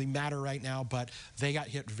not doesn't really matter right now, but they got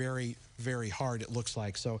hit very, very hard, it looks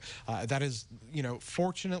like. So that is, you know,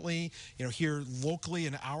 fortunately, you know, here locally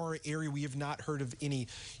in our area, we have not heard of any,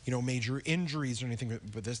 you know, major injuries or anything,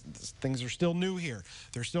 but things are still new here.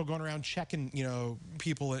 They're still going around checking, you know,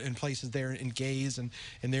 people in places there in Gaze and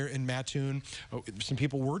there in Mattoon. Some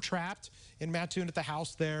people were trapped in Mattoon at the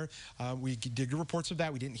house there. We did get reports of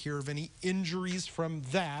that. We didn't hear of any injuries from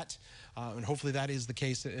that. And hopefully that is the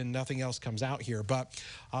case and nothing else comes out here. But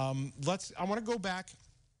I want to go back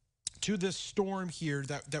to this storm here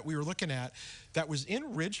that we were looking at that was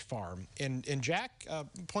in Ridge Farm. And Jack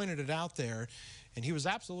pointed it out there, and he was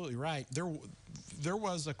absolutely right. There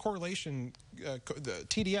was a correlation, the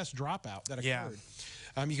TDS dropout that occurred.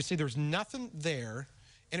 Yeah. You can see there's nothing there,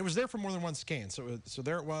 and it was there for more than one scan. So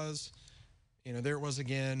there it was. You know, there it was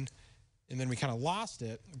again, and then we kind of lost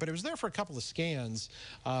it. But it was there for a couple of scans,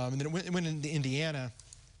 and then it went into Indiana.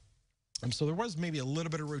 So there was maybe a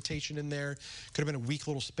little bit of rotation in there. Could have been a weak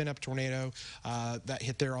little spin-up tornado that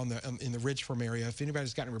hit there in the Ridge Farm area. If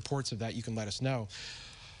anybody's got any reports of that, you can let us know.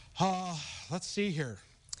 Let's see here.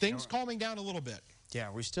 Things calming down a little bit.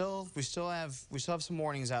 Yeah, we still have some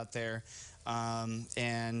warnings out there,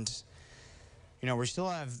 and you know, we still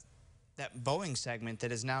have that Boeing segment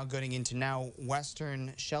that is now going into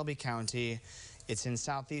western Shelby County It's in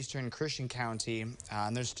southeastern Christian County,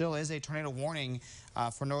 and there still is a tornado warning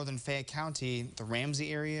for northern Fayette County, the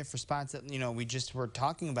Ramsey area, for spots that, we just were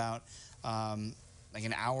talking about like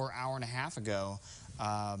an hour and a half ago.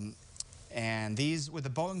 And these, with the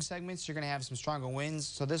Boeing segments, you're going to have some stronger winds.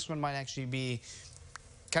 So this one might actually be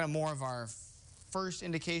kind of more of our first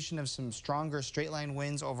indication of some stronger straight line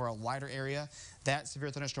winds over a wider area. That severe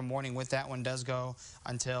thunderstorm warning with that one does go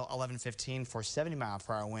until 11:15 for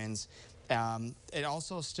 70-mile-per-hour winds. It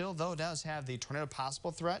also still, though, does have the tornado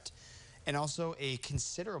possible threat and also a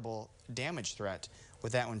considerable damage threat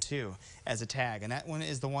with that one, too, as a tag. And that one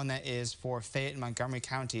is the one that is for Fayette and Montgomery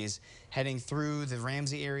counties, heading through the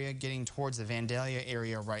Ramsey area, getting towards the Vandalia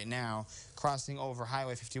area right now, crossing over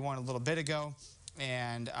Highway 51 a little bit ago.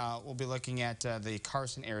 And we'll be looking at the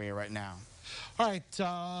Carson area right now. All right,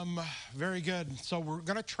 very good. So we're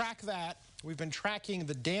going to track that. We've been tracking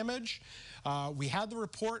the damage. We had the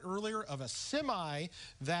report earlier of a semi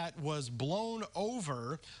that was blown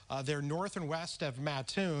over there north and west of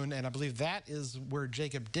Mattoon, and I believe that is where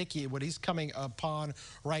Jacob Dickey, what he's coming upon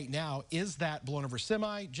right now, is that blown over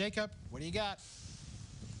semi. Jacob, what do you got?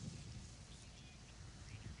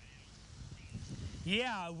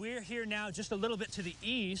 Yeah, we're here now just a little bit to the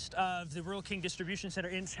east of the Rural King Distribution Center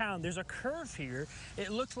in town. There's a curve here.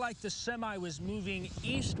 It looked like the semi was moving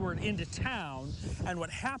eastward into town, and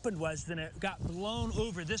what happened was then it got blown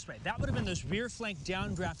over this way. That would have been those rear flank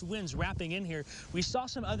downdraft winds wrapping in here. We saw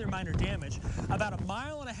some other minor damage. About 1.5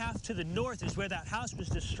 miles to the north is where that house was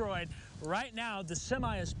destroyed. Right now, the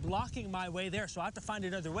semi is blocking my way there, so I have to find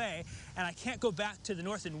another way, and I can't go back to the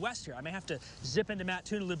north and west here. I may have to zip into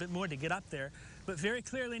Mattoon a little bit more to get up there. But very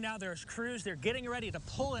clearly now there's crews. They're getting ready to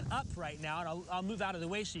pull it up right now, and I'll move out of the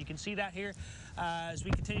way so you can see that here as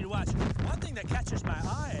we continue to watch. One thing that catches my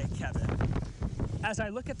eye, Kevin, as I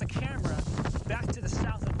look at the camera back to the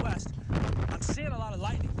south and west, I'm seeing a lot of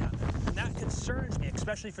lightning down there, and that concerns me,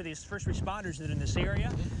 especially for these first responders that are in this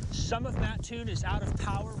area. Some of Mattoon is out of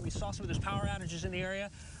power. We saw some of those power outages in the area.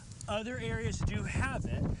 Other areas do have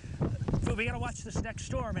it. But we got to watch this next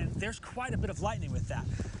storm, and there's quite a bit of lightning with that.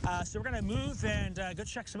 So we're going to move and go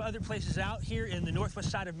check some other places out here in the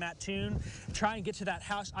northwest side of Mattoon, try and get to that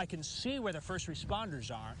house. I can see where the first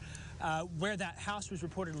responders are, where that house was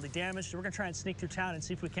reportedly damaged. So we're going to try and sneak through town and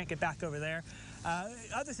see if we can't get back over there.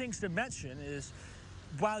 Other things to mention is,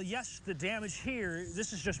 while, yes, the damage here,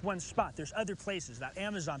 this is just one spot. There's other places, that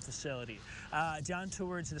Amazon facility, down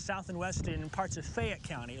towards the south and west in parts of Fayette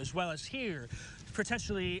County, as well as here,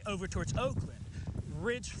 potentially over towards Oakland,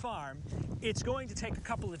 Ridge Farm. It's going to take a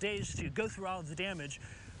couple of days to go through all of the damage,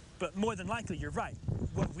 but more than likely, you're right.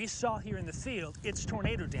 What we saw here in the field, it's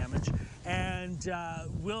tornado damage, and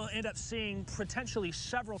we'll end up seeing potentially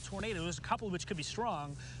several tornadoes, a couple of which could be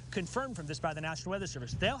strong, confirmed from this by the National Weather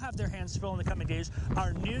Service. They'll have their hands full in the coming days.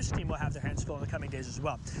 Our news team will have their hands full in the coming days as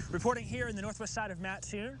well. Reporting here in the northwest side of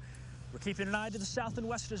Mattoon. We're keeping an eye to the south and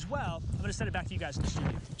west as well. I'm going to send it back to you guys in the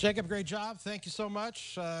studio. Jacob, great job. Thank you so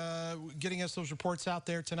much getting us those reports out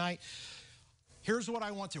there tonight. Here's what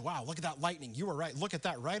I want to. Wow, look at that lightning. You were right. Look at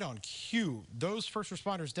that, right on cue. Those first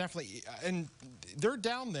responders definitely, and they're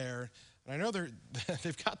down there. And I know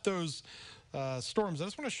they've got those storms. I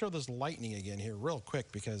just want to show this lightning again here real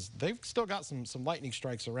quick because they've still got some lightning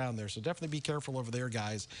strikes around there. So definitely be careful over there,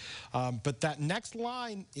 guys. But that next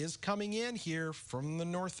line is coming in here from the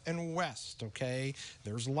north and west, okay?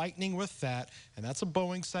 There's lightning with that, and that's a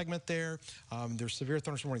Boeing segment there. There's severe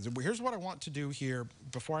thunderstorm warnings. Here's what I want to do here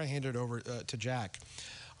before I hand it over to Jack.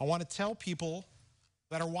 I want to tell people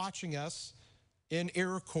that are watching us in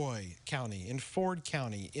Iroquois County, in Ford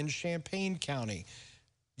County, in Champaign County,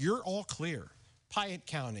 you're all clear. Piatt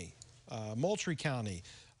County, Moultrie County.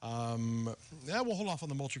 We'll hold off on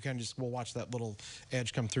the Moultrie County. We'll watch that little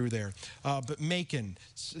edge come through there. But Macon,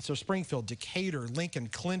 so Springfield, Decatur, Lincoln,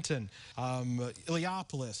 Clinton,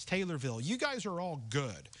 Illiopolis, Taylorville, you guys are all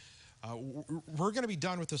good. We're going to be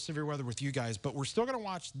done with the severe weather with you guys, but we're still going to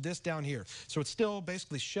watch this down here. So it's still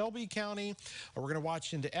basically Shelby County. We're going to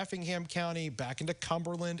watch into Effingham County, back into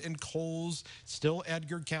Cumberland and Coles. Still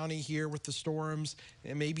Edgar County here with the storms,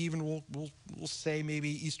 and maybe even we'll say maybe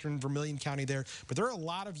Eastern Vermilion County there. But there are a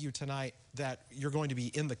lot of you tonight that you're going to be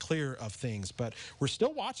in the clear of things. But we're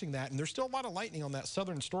still watching that, and there's still a lot of lightning on that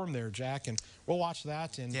southern storm there, Jack, and we'll watch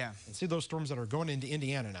that and see those storms that are going into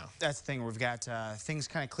Indiana now. That's the thing. We've got things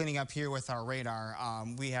kind of cleaning up here with our radar.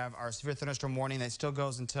 We have our severe thunderstorm warning that still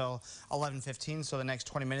goes until 11:15, so the next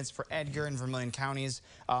 20 minutes for Edgar and Vermilion counties.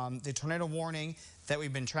 The tornado warning that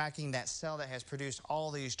we've been tracking, that cell that has produced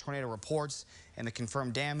all these tornado reports and the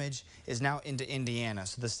confirmed damage, is now into Indiana.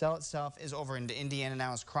 So the cell itself is over into Indiana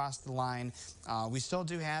now. It's crossed the line. We still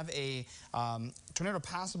do have a tornado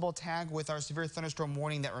possible tag with our severe thunderstorm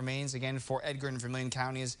warning that remains, again, for Edgar and Vermilion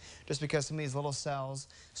counties, just because some of these little cells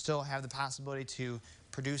still have the possibility to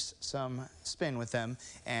produce some spin with them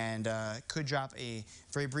and could drop a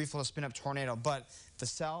very brief little spin up tornado. But the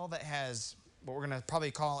cell that has what we're going to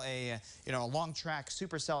probably call a long track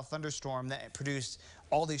supercell thunderstorm that produced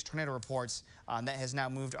all these tornado reports, that has now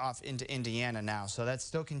moved off into Indiana now. So that's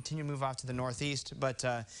still continue to move off to the northeast. But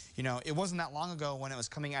it wasn't that long ago when it was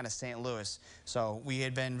coming out of St. Louis. So we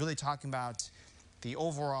had been really talking about the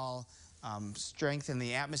overall strength in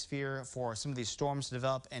the atmosphere for some of these storms to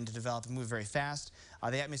develop and move very fast.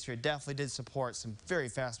 The atmosphere definitely did support some very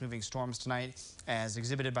fast-moving storms tonight, as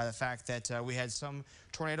exhibited by the fact that we had some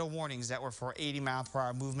tornado warnings that were for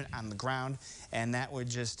 80-mile-per-hour movement on the ground, and that would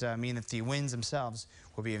just mean that the winds themselves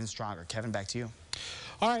will be even stronger. Kevin, back to you.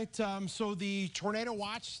 All right, so the tornado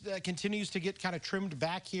watch continues to get kind of trimmed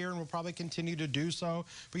back here, and will probably continue to do so.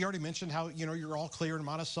 But you already mentioned how, you're all clear in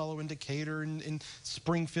Monticello and Decatur and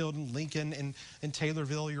Springfield and Lincoln and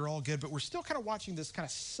Taylorville. You're all good, but we're still kind of watching this kind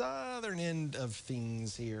of southern end of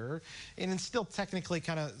things here. And it's still technically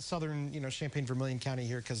kind of southern, Champaign, Vermilion County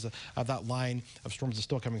here because of that line of storms is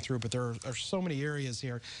still coming through. But there are so many areas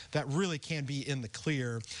here that really can be in the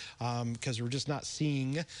clear because we're just not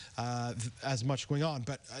seeing as much going on.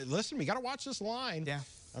 But listen, we got to watch this line. Yeah.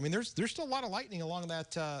 I mean, there's still a lot of lightning along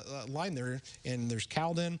that line there, and there's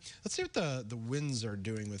Cowden. Let's see what the winds are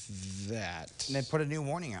doing with that. And they put a new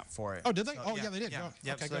warning out for it. Oh, did they? So, yeah, they did. Yeah.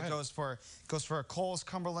 Yep. Okay, so it goes for Coles,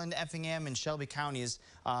 Cumberland, Effingham, and Shelby counties,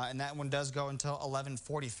 and that one does go until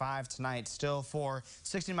 11:45 tonight. Still for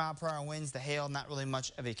 60-mile-per-hour winds. The hail, not really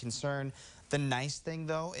much of a concern. The nice thing,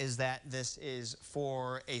 though, is that this is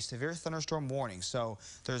for a severe thunderstorm warning, so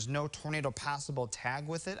there's no tornado possible tag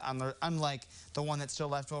with it, unlike the one that's still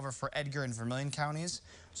left over for Edgar and Vermilion counties.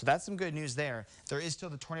 So that's some good news there. There is still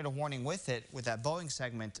the tornado warning with it, with that Boeing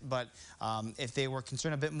segment, but if they were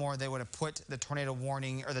concerned a bit more, they would have put the tornado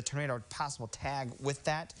warning or the tornado possible tag with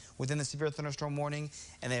that within the severe thunderstorm warning,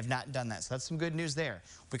 and they have not done that. So that's some good news there.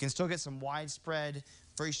 We can still get some widespread,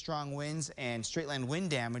 very strong winds and straight line wind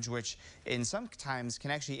damage, which in some times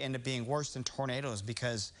can actually end up being worse than tornadoes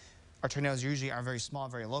because our tornadoes usually are very small,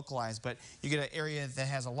 very localized, but you get an area that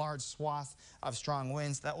has a large swath of strong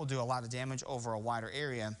winds, that will do a lot of damage over a wider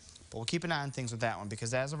area. But we'll keep an eye on things with that one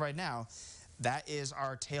because as of right now, that is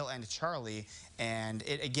our tail end Charlie, and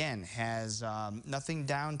it again has nothing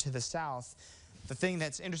down to the south. The thing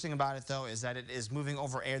that's interesting about it, though, is that it is moving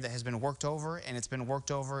over air that has been worked over, and it's been worked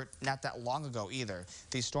over not that long ago either.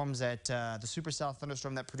 These storms that the supercell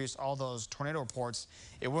thunderstorm that produced all those tornado reports,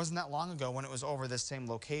 it wasn't that long ago when it was over this same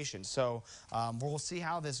location. So we'll see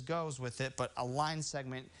how this goes with it, but a line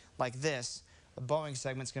segment like this, the Boeing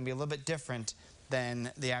segment, is going to be a little bit different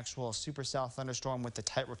than the actual supercell thunderstorm with the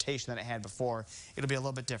tight rotation that it had before. It'll be a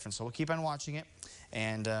little bit different, so we'll keep on watching it.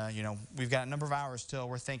 And, we've got a number of hours still,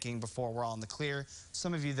 we're thinking, before we're all in the clear.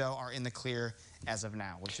 Some of you, though, are in the clear as of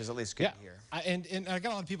now, which is at least good to hear. And I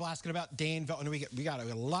got a lot of people asking about Danville, and we got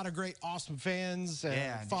a lot of great, awesome fans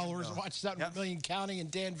and followers that watch us out in Vermilion County and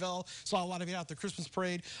Danville. Saw a lot of you out at the Christmas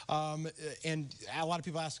parade, and a lot of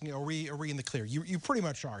people asking, are we in the clear? You pretty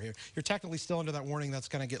much are here. You're technically still under that warning that's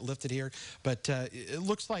going to get lifted here, but it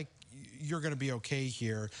looks like you're going to be okay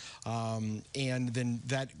here, and then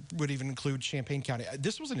that would even include Champaign County.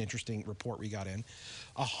 This was an interesting report we got in.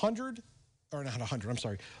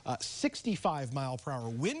 65-mile-per-hour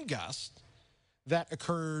wind gust that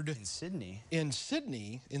occurred in Sydney, in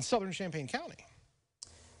southern Champaign County.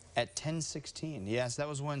 At 10:16, yes, that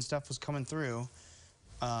was when stuff was coming through.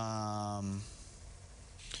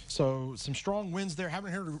 So some strong winds there.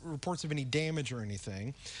 Haven't heard reports of any damage or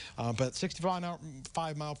anything, but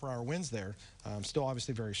 65-mile-per-hour winds there. Still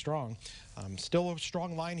obviously very strong. Still a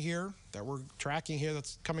strong line here that we're tracking here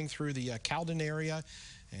that's coming through the Cowden area,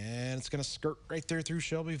 and it's going to skirt right there through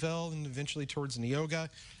Shelbyville and eventually towards Neoga.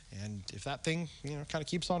 And if that thing, kind of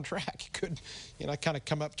keeps on track, it could, kind of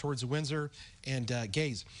come up towards Windsor and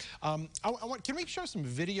Gaze. Can we show some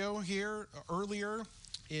video here earlier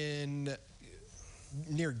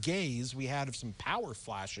near Gaze? We had some power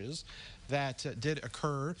flashes that did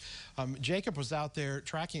occur. Jacob was out there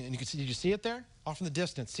tracking, and you can see, did you see it there? Off in the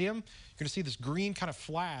distance, see him? You're gonna see this green kind of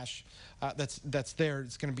flash that's there.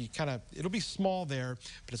 It's gonna be it'll be small there,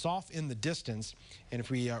 but it's off in the distance. And if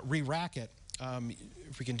we re-rack it,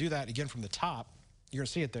 if we can do that again from the top, You're going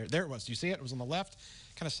to see it there. There it was. Do you see it? It was on the left,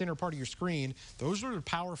 kind of center part of your screen. Those are the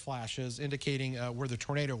power flashes indicating where the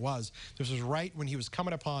tornado was. This was right when he was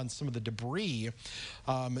coming upon some of the debris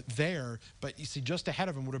there. But you see, just ahead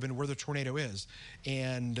of him would have been where the tornado is.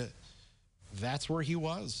 And that's where he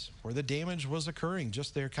was, where the damage was occurring,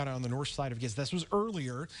 just there kind of on the north side of Giz. This was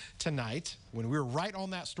earlier tonight when we were right on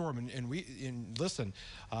that storm. And listen,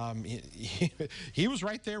 he was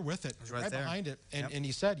right there with it, right behind it. And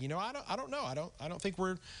he said, you know, I don't know. I don't think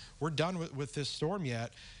we're done with this storm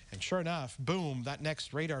yet. And sure enough, boom, that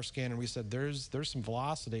next radar scan, and we said, there's some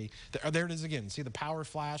velocity. There it is again. See the power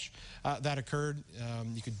flash that occurred?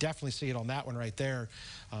 You could definitely see it on that one right there.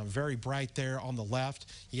 Very bright there on the left.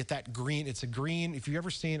 You get that green. It's a green. If you've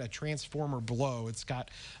ever seen a transformer blow, it's got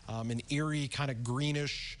an eerie kind of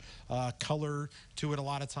greenish color to it a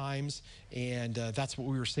lot of times. And that's what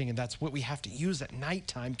we were seeing. And that's what we have to use at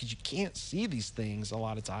nighttime because you can't see these things a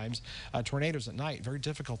lot of times. Tornadoes at night, very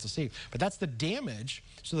difficult to see. But that's the damage.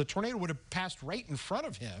 So the tornado would have passed right in front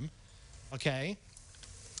of him, okay?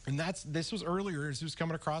 And this was earlier as he was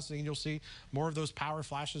coming across, and you'll see more of those power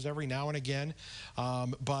flashes every now and again.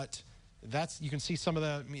 But you can see some of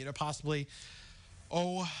the, you know, possibly,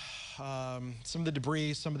 some of the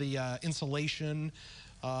debris, some of the insulation,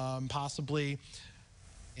 possibly.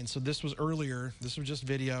 And so this was earlier. This was just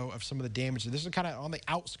video of some of the damage. This is kind of on the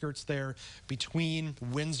outskirts there between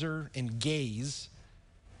Windsor and Gaze.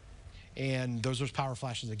 And those are power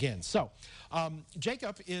flashes again. So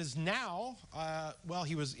Jacob is now, well,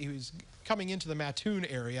 he was coming into the Mattoon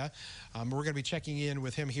area. We're going to be checking in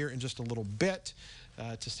with him here in just a little bit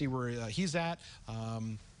to see where he's at.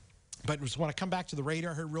 But just want to come back to the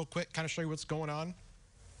radar here real quick, kind of show you what's going on.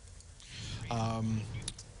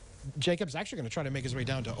 Jacob's actually going to try to make his way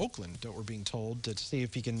down to Oakland, we're being told, to see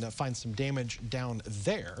if he can find some damage down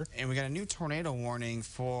there. And we got a new tornado warning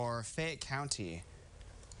for Fayette County.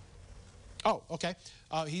 Oh, okay.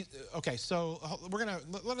 Okay, so we're going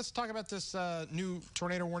to let us talk about this new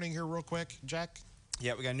tornado warning here real quick, Jack.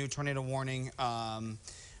 Yeah, we got a new tornado warning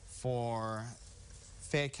for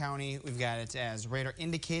Fayette County. We've got it as radar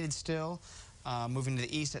indicated still, moving to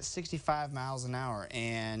the east at 65 miles an hour.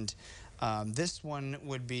 And this one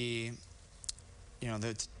would be, you know,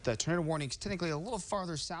 the tornado warning is technically a little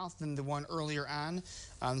farther south than the one earlier on.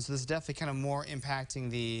 So this is definitely kind of more impacting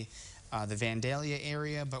the Vandalia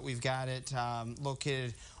area, but we've got it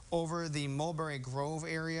located over the Mulberry Grove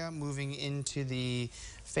area, moving into the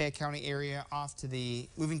Fayette County area,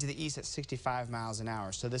 moving to the east at 65 miles an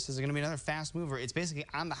hour. So this is going to be another fast mover. It's basically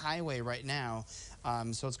on the highway right now,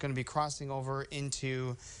 so it's going to be crossing over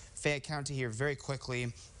into Fayette County here very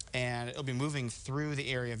quickly, and it'll be moving through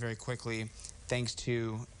the area very quickly thanks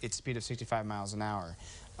to its speed of 65 miles an hour.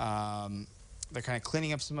 They're kind of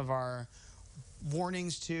cleaning up some of our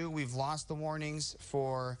warnings too. We've lost the warnings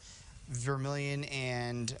for Vermilion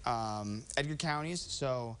and Edgar counties,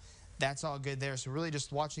 so that's all good there. So really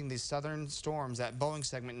just watching these southern storms, that Boeing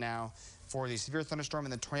segment now, for the severe thunderstorm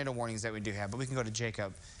and the tornado warnings that we do have. But we can go to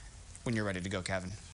Jacob when you're ready to go, Kevin.